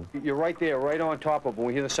siren. You're right there, right on top of when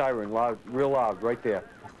we hear the siren, loud, real loud, right there.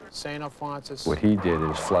 St. Alphonsus. What he did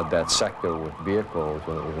is flood that sector with vehicles,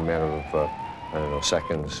 and it was a matter of, I don't know,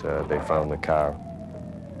 seconds, they found the car.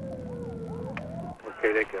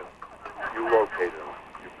 Okay, they can. You located them.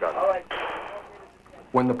 You've got it.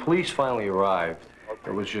 When the police finally arrived,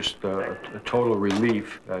 it was just a total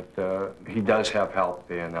relief that he does have help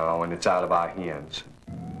there now, and it's out of our hands.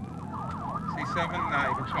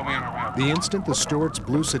 The instant the Stewart's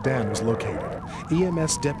blue sedan was located,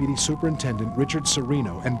 EMS Deputy Superintendent Richard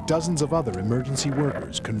Serino and dozens of other emergency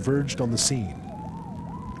workers converged on the scene.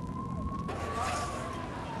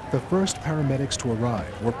 The first paramedics to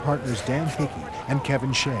arrive were partners Dan Hickey and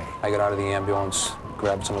Kevin Shea. I got out of the ambulance,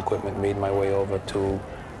 grabbed some equipment, made my way over to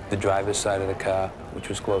the driver's side of the car, which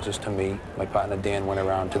was closest to me. My partner Dan went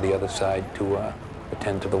around to the other side to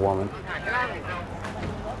attend to the woman.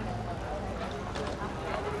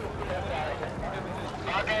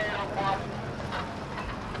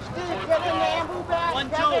 Steve, get in the ambu bag.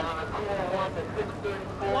 1-2.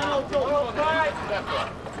 102.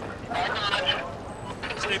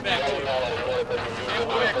 Stay back, Chief.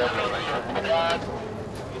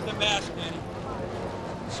 Use the mask, Manny.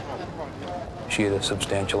 She had a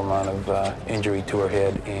substantial amount of injury to her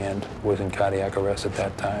head and was in cardiac arrest at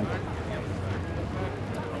that time.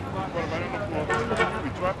 We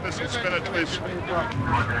drop this and spin a twist. Get him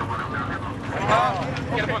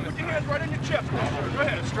on. Put your hands right on your chest. Go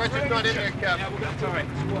ahead. Stretch is not in there, Cap. Yeah, that's all right.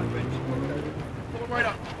 Pull him right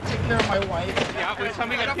up. Take care of my wife. Yeah,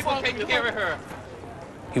 we got people taking care of her.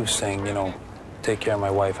 He was saying, you know, take care of my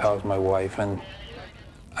wife, how's my wife? And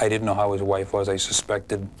I didn't know how his wife was. I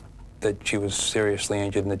suspected that she was seriously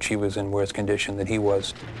injured and that she was in worse condition than he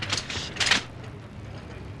was.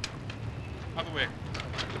 Other way.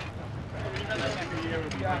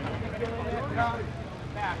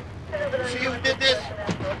 See who did this?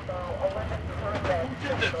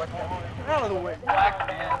 Out of the way.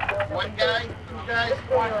 One guy, two guys.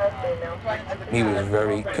 He was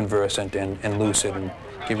very conversant and lucid and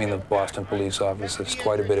giving the Boston police officers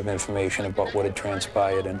quite a bit of information about what had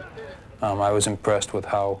transpired. And I was impressed with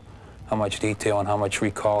how much detail and how much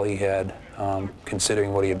recall he had,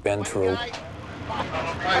 considering what he had been through. All right,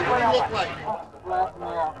 what do you look like?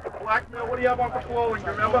 Blackmail, what do you have on for clothing,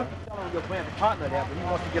 you remember? You're playing a partner there, but he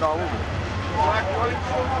wants to get all over it.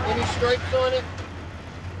 Any stripes on it?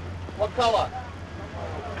 What color?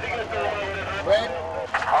 Red?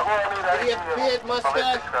 Did he have beard,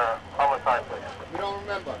 mustache? You don't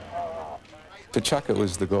remember? For Chuck, it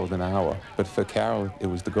was the golden hour, but for Carol, it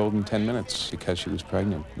was the golden 10 minutes because she was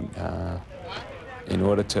pregnant. In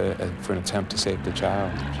order for an attempt to save the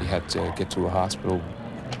child, she had to get to a hospital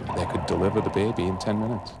that could deliver the baby in 10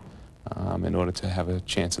 minutes in order to have a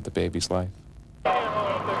chance at the baby's life.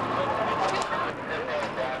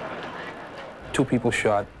 2 people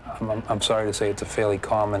shot. I'm sorry to say it's a fairly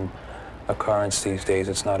common occurrence these days.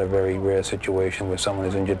 It's not a very rare situation where someone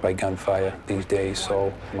is injured by gunfire these days,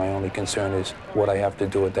 so my only concern is what I have to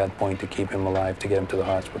do at that point to keep him alive, to get him to the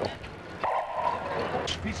hospital.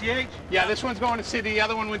 PCH? Yeah, this one's going to city, the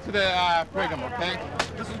other one went to the Brigham, okay?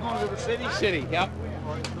 This is going to the city? City, yep.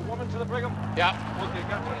 The woman to the Brigham? Yep. Okay,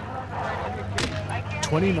 gotcha.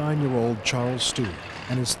 29-year-old Charles Stewart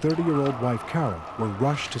and his 30-year-old wife Carol were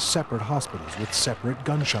rushed to separate hospitals with separate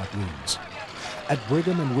gunshot wounds. At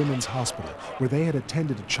Brigham and Women's Hospital, where they had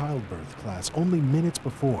attended a childbirth class only minutes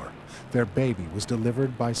before, their baby was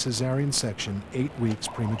delivered by cesarean section 8 weeks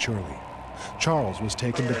prematurely. Charles was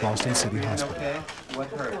taken to Boston City Hospital. Okay. What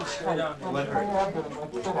hurts? What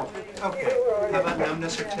hurts? Okay. How about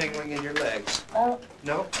numbness or tingling in your legs?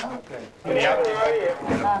 No? Okay.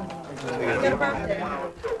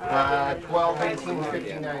 12, 18,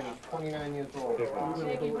 59, 29 years old.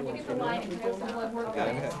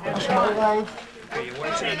 You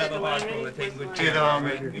went to another hospital to take good care of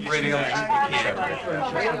radiology.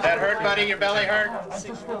 That hurt, buddy? Your belly hurt? It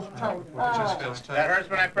just feels tight. Just feels tight. That hurts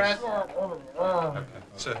when I press? Okay.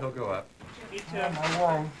 So he'll go up.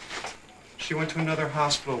 She went to another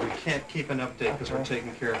hospital. We can't keep an update because we're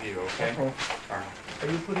taking care of you, okay? All right.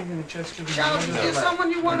 Are you putting in a chest tube? Charles, is there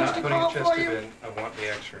someone you want us to call for you? We're not putting a chest tube in. I want the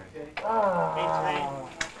x-ray.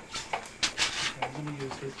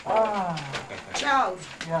 Charles,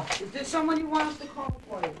 is there someone you want us to call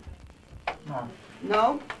for you?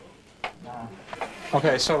 No? No?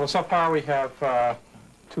 Okay, so far we have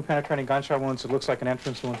 2 penetrating gunshot wounds. It looks like an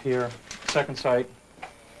entrance wound here. Second site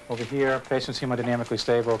over here. Patient's hemodynamically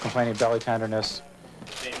stable, complaining of belly tenderness.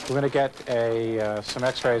 We're going to get some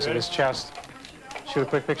x-rays of his chest, shoot a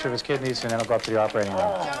quick picture of his kidneys, and then I'll go up to the operating room.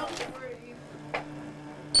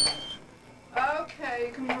 Okay,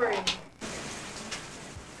 you can breathe.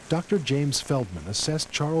 Dr. James Feldman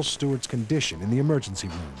assessed Charles Stewart's condition in the emergency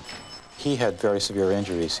room. He had very severe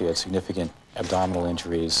injuries. He had significant abdominal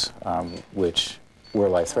injuries, which were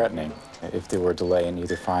life-threatening. If there were a delay in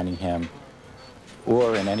either finding him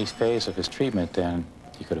or in any phase of his treatment, then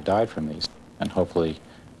he could have died from these. And hopefully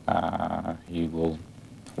he will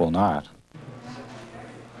not.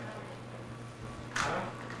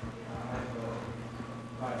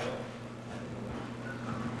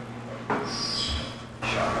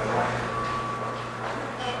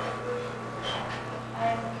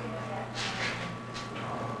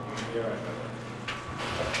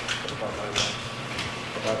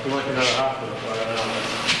 He went to another hospital, so I don't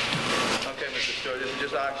know. Okay, Mr. Stewart, this is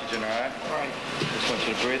just oxygen, all right? All right. Just want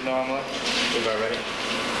you to breathe normally. You about ready?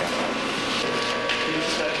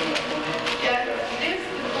 Yeah, this is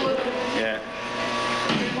the bullet. Yeah.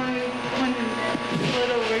 One bullet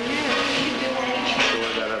over here. So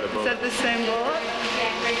where's that other Is bullet? that the same bullet?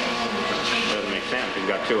 Doesn't make sense. You've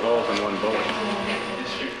got two holes in one bullet.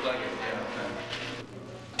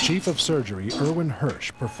 Chief of Surgery Erwin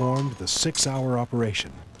Hirsch performed the 6-hour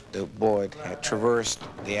operation. The bullet had traversed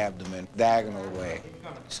the abdomen diagonal way.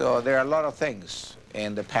 So there are a lot of things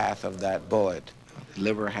in the path of that bullet. The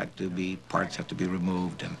liver had to be, parts had to be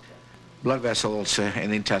removed, and blood vessels in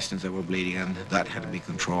the intestines that were bleeding, and that had to be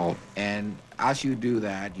controlled. And as you do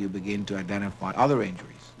that, you begin to identify other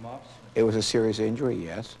injuries. It was a serious injury,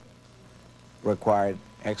 yes. Required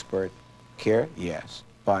expert care, yes.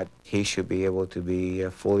 But he should be able to be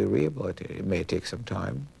fully rehabilitated. It may take some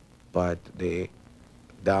time, but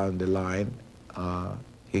down the line,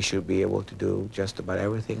 he should be able to do just about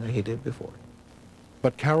everything that he did before.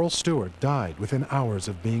 But Carol Stewart died within hours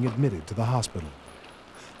of being admitted to the hospital.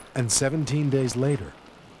 And 17 days later,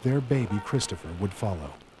 their baby Christopher would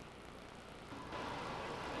follow.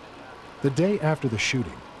 The day after the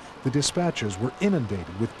shooting, the dispatchers were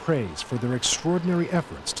inundated with praise for their extraordinary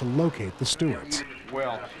efforts to locate the Stewarts.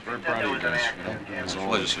 Well, very proud of you guys. It's a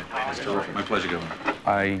pleasure, sir. My pleasure, Governor.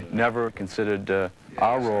 I never considered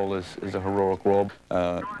our role as a heroic role.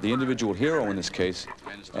 The individual hero in this case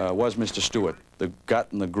was Mr. Stewart. The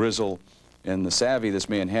gut and the grizzle and the savvy this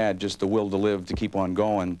man had, just the will to live, to keep on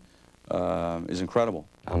going, is incredible.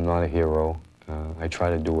 I'm not a hero. I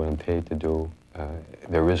try to do what I'm paid to do.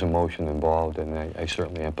 There is emotion involved, and I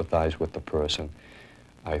certainly empathize with the person.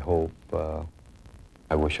 I hope,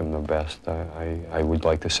 I wish him the best. I would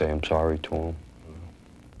like to say I'm sorry to him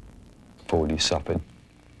for what he suffered.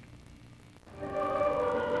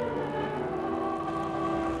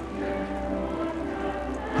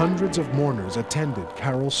 Hundreds of mourners attended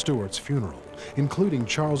Carol Stewart's funeral, including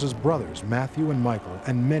Charles's brothers, Matthew and Michael,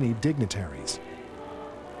 and many dignitaries.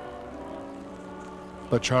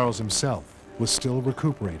 But Charles himself was still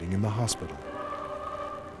recuperating in the hospital.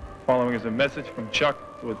 Following is a message from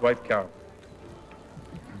Chuck to his wife, Carol.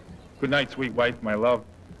 Good night, sweet wife, my love.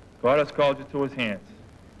 God has called you to his hands,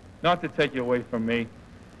 not to take you away from me,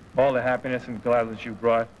 all the happiness and gladness you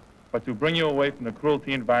brought, but to bring you away from the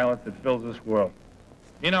cruelty and violence that fills this world.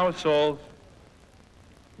 In our souls,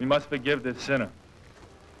 we must forgive this sinner,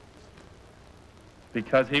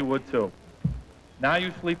 because he would too. Now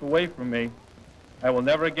you sleep away from me, I will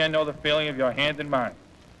never again know the feeling of your hand in mine,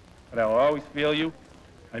 but I will always feel you,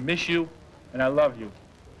 I miss you, and I love you.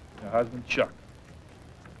 Your husband, Chuck.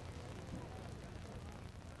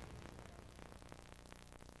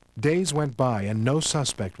 Days went by and no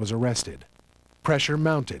suspect was arrested. Pressure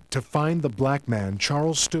mounted to find the black man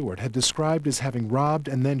Charles Stewart had described as having robbed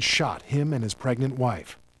and then shot him and his pregnant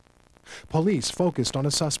wife. Police focused on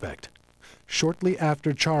a suspect. Shortly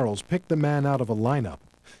after Charles picked the man out of a lineup,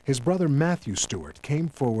 his brother Matthew Stewart came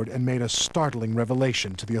forward and made a startling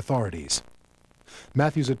revelation to the authorities.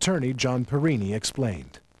 Matthew's attorney, John Perini,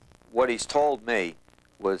 explained. What he's told me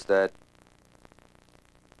was that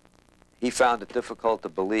he found it difficult to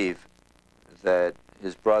believe that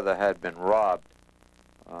his brother had been robbed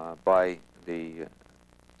by the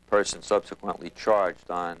person subsequently charged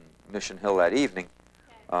on Mission Hill that evening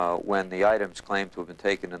when the items claimed to have been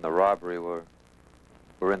taken in the robbery were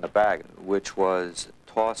in the bag, which was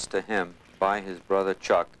tossed to him by his brother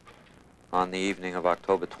Chuck on the evening of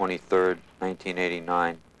October 23rd,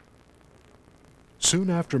 1989. Soon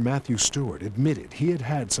after Matthew Stewart admitted he had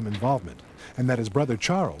had some involvement and that his brother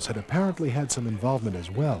Charles had apparently had some involvement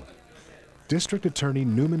as well, District Attorney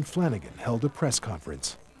Newman Flanagan held a press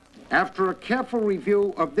conference. After a careful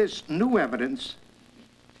review of this new evidence,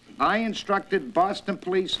 I instructed Boston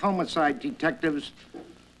Police homicide detectives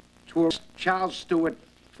to arrest Charles Stewart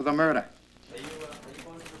for the murder.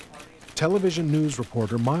 Television news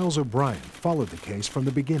reporter Miles O'Brien followed the case from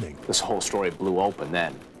the beginning. This whole story blew open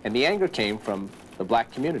then, and the anger came from the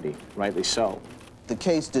black community, rightly so. The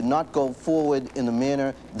case did not go forward in the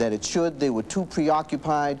manner that it should. They were too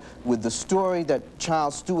preoccupied with the story that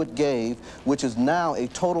Charles Stewart gave, which is now a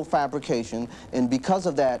total fabrication, and because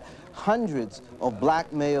of that, hundreds of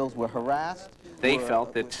black males were harassed. They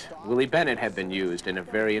felt that Willie Bennett had been used in a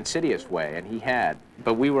very insidious way, and he had.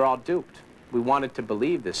 But we were all duped. We wanted to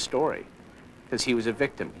believe this story because he was a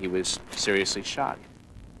victim. He was seriously shot.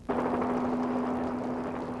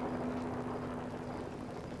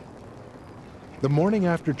 The morning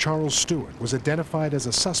after Charles Stewart was identified as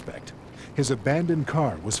a suspect, his abandoned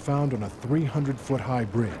car was found on a 300-foot-high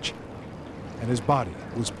bridge. and his body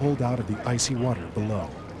was pulled out of the icy water below.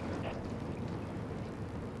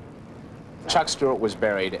 Chuck Stewart was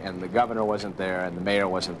buried, and the governor wasn't there, and the mayor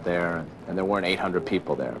wasn't there, and there weren't 800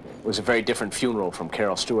 people there. It was a very different funeral from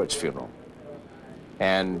Carol Stewart's funeral.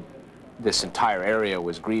 And this entire area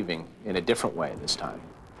was grieving in a different way this time.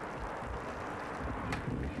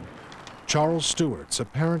 Charles Stewart's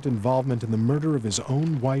apparent involvement in the murder of his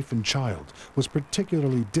own wife and child was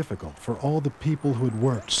particularly difficult for all the people who had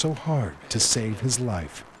worked so hard to save his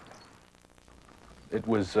life. It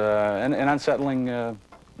was an unsettling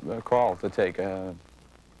call to take, and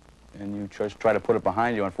you just try to put it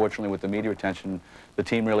behind you. Unfortunately, with the media attention, the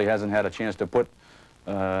team really hasn't had a chance to put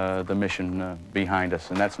the mission behind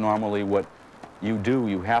us, and that's normally what you do,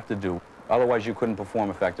 you have to do. Otherwise, you couldn't perform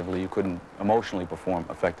effectively. You couldn't emotionally perform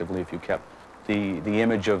effectively if you kept the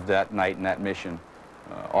image of that night and that mission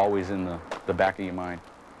always in the back of your mind.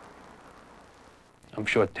 I'm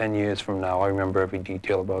sure 10 years from now, I remember every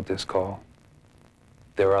detail about this call.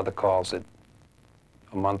 There are other calls that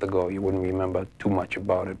a month ago you wouldn't remember too much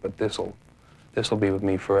about it, but this'll be with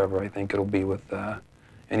me forever. I think it'll be with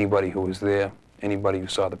anybody who was there, anybody who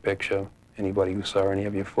saw the picture, anybody who saw any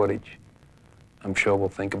of your footage. I'm sure we'll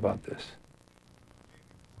think about this.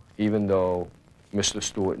 Even though Mr.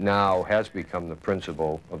 Stewart now has become the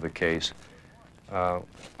principal of the case,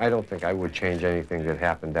 I don't think I would change anything that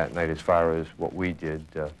happened that night as far as what we did.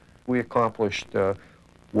 We accomplished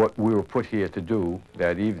what we were put here to do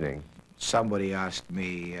that evening. Somebody asked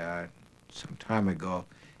me some time ago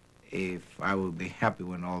if I would be happy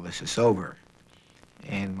when all this is over.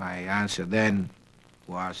 And my answer then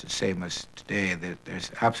was the same as today, that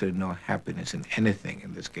there's absolutely no happiness in anything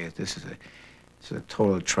in this case. This is a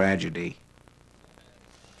total tragedy.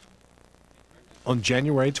 On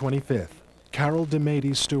January 25th, Carol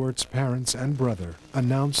DeMady Stewart's parents and brother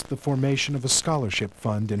announced the formation of a scholarship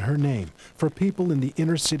fund in her name for people in the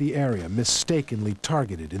inner city area mistakenly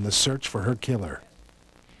targeted in the search for her killer.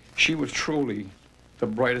 She was truly the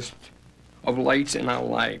brightest of lights in our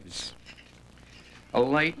lives, a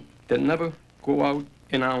light that never go out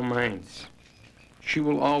in our minds. She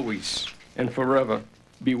will always and forever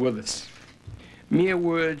be with us. Mere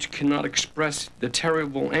words cannot express the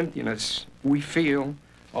terrible emptiness we feel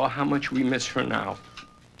or how much we miss her now.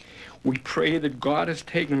 We pray that God has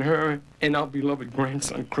taken her and our beloved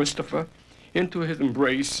grandson, Christopher, into his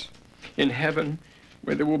embrace in heaven,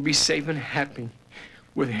 where they will be safe and happy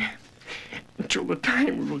with him until the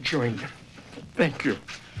time we will join them. Thank you.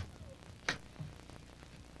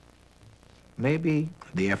 Maybe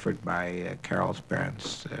the effort by Carol's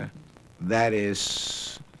parents, that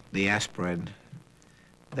is the aspirin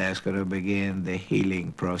that's going to begin the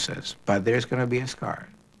healing process. But there's going to be a scar.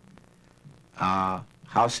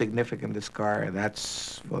 How significant the scar,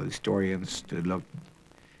 that's for historians to look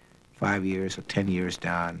 5 years or 10 years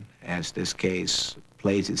down as this case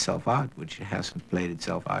plays itself out, which it hasn't played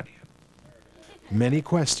itself out yet. Many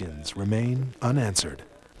questions remain unanswered.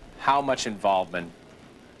 How much involvement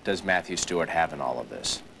does Matthew Stewart have in all of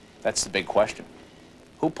this? That's the big question.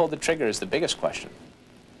 Who pulled the trigger is the biggest question.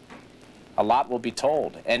 A lot will be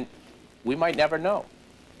told, and we might never know.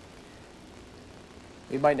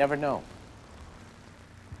 We might never know.